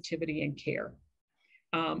sensitivity and care.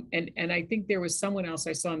 And I think there was someone else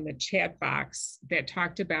I saw in the chat box that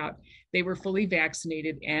talked about they were fully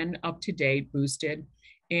vaccinated and up to date, boosted,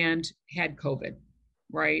 and had COVID,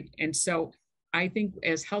 right? And so I think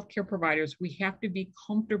as healthcare providers, we have to be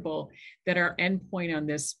comfortable that our endpoint on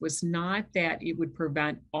this was not that it would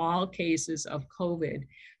prevent all cases of COVID,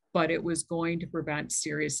 but it was going to prevent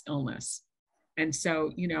serious illness. And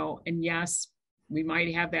so, you know, and yes, we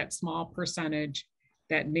might have that small percentage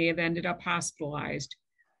that may have ended up hospitalized.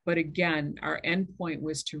 But again, our endpoint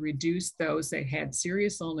was to reduce those that had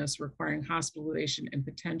serious illness requiring hospitalization and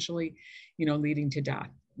potentially, you know, leading to death.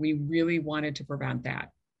 We really wanted to prevent that.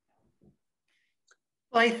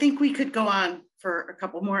 Well, I think we could go on for a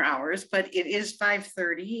couple more hours, but it is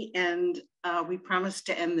 5:30 and we promised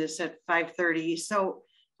to end this at 5:30. So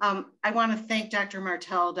I want to thank Dr.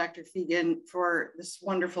 Martell, Dr. Fegan for this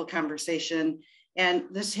wonderful conversation. And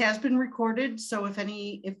this has been recorded. So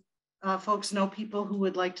if folks know people who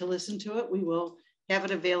would like to listen to it, we will have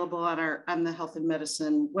it available on the Health and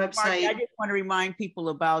Medicine website. Margie, I just want to remind people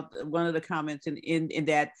about one of the comments in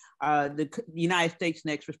that the United States'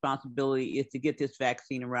 next responsibility is to get this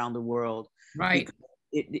vaccine around the world. Right.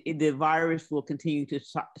 The virus will continue to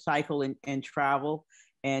cycle and travel.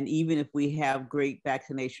 And even if we have great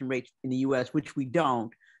vaccination rates in the US, which we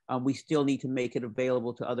don't, we still need to make it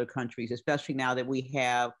available to other countries, especially now that we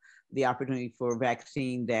have the opportunity for a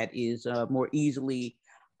vaccine that is more easily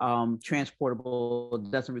transportable,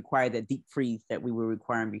 doesn't require that deep freeze that we were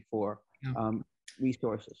requiring before,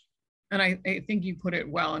 resources. And I think you put it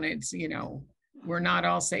well, and it's, you know, we're not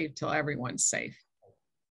all safe till everyone's safe.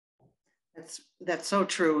 That's so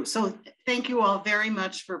true. So thank you all very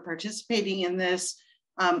much for participating in this.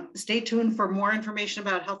 Stay tuned for more information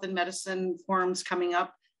about health and medicine forums coming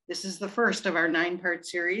up. This is the first of our 9-part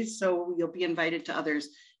series, so you'll be invited to others.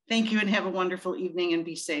 Thank you and have a wonderful evening and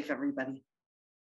be safe, everybody.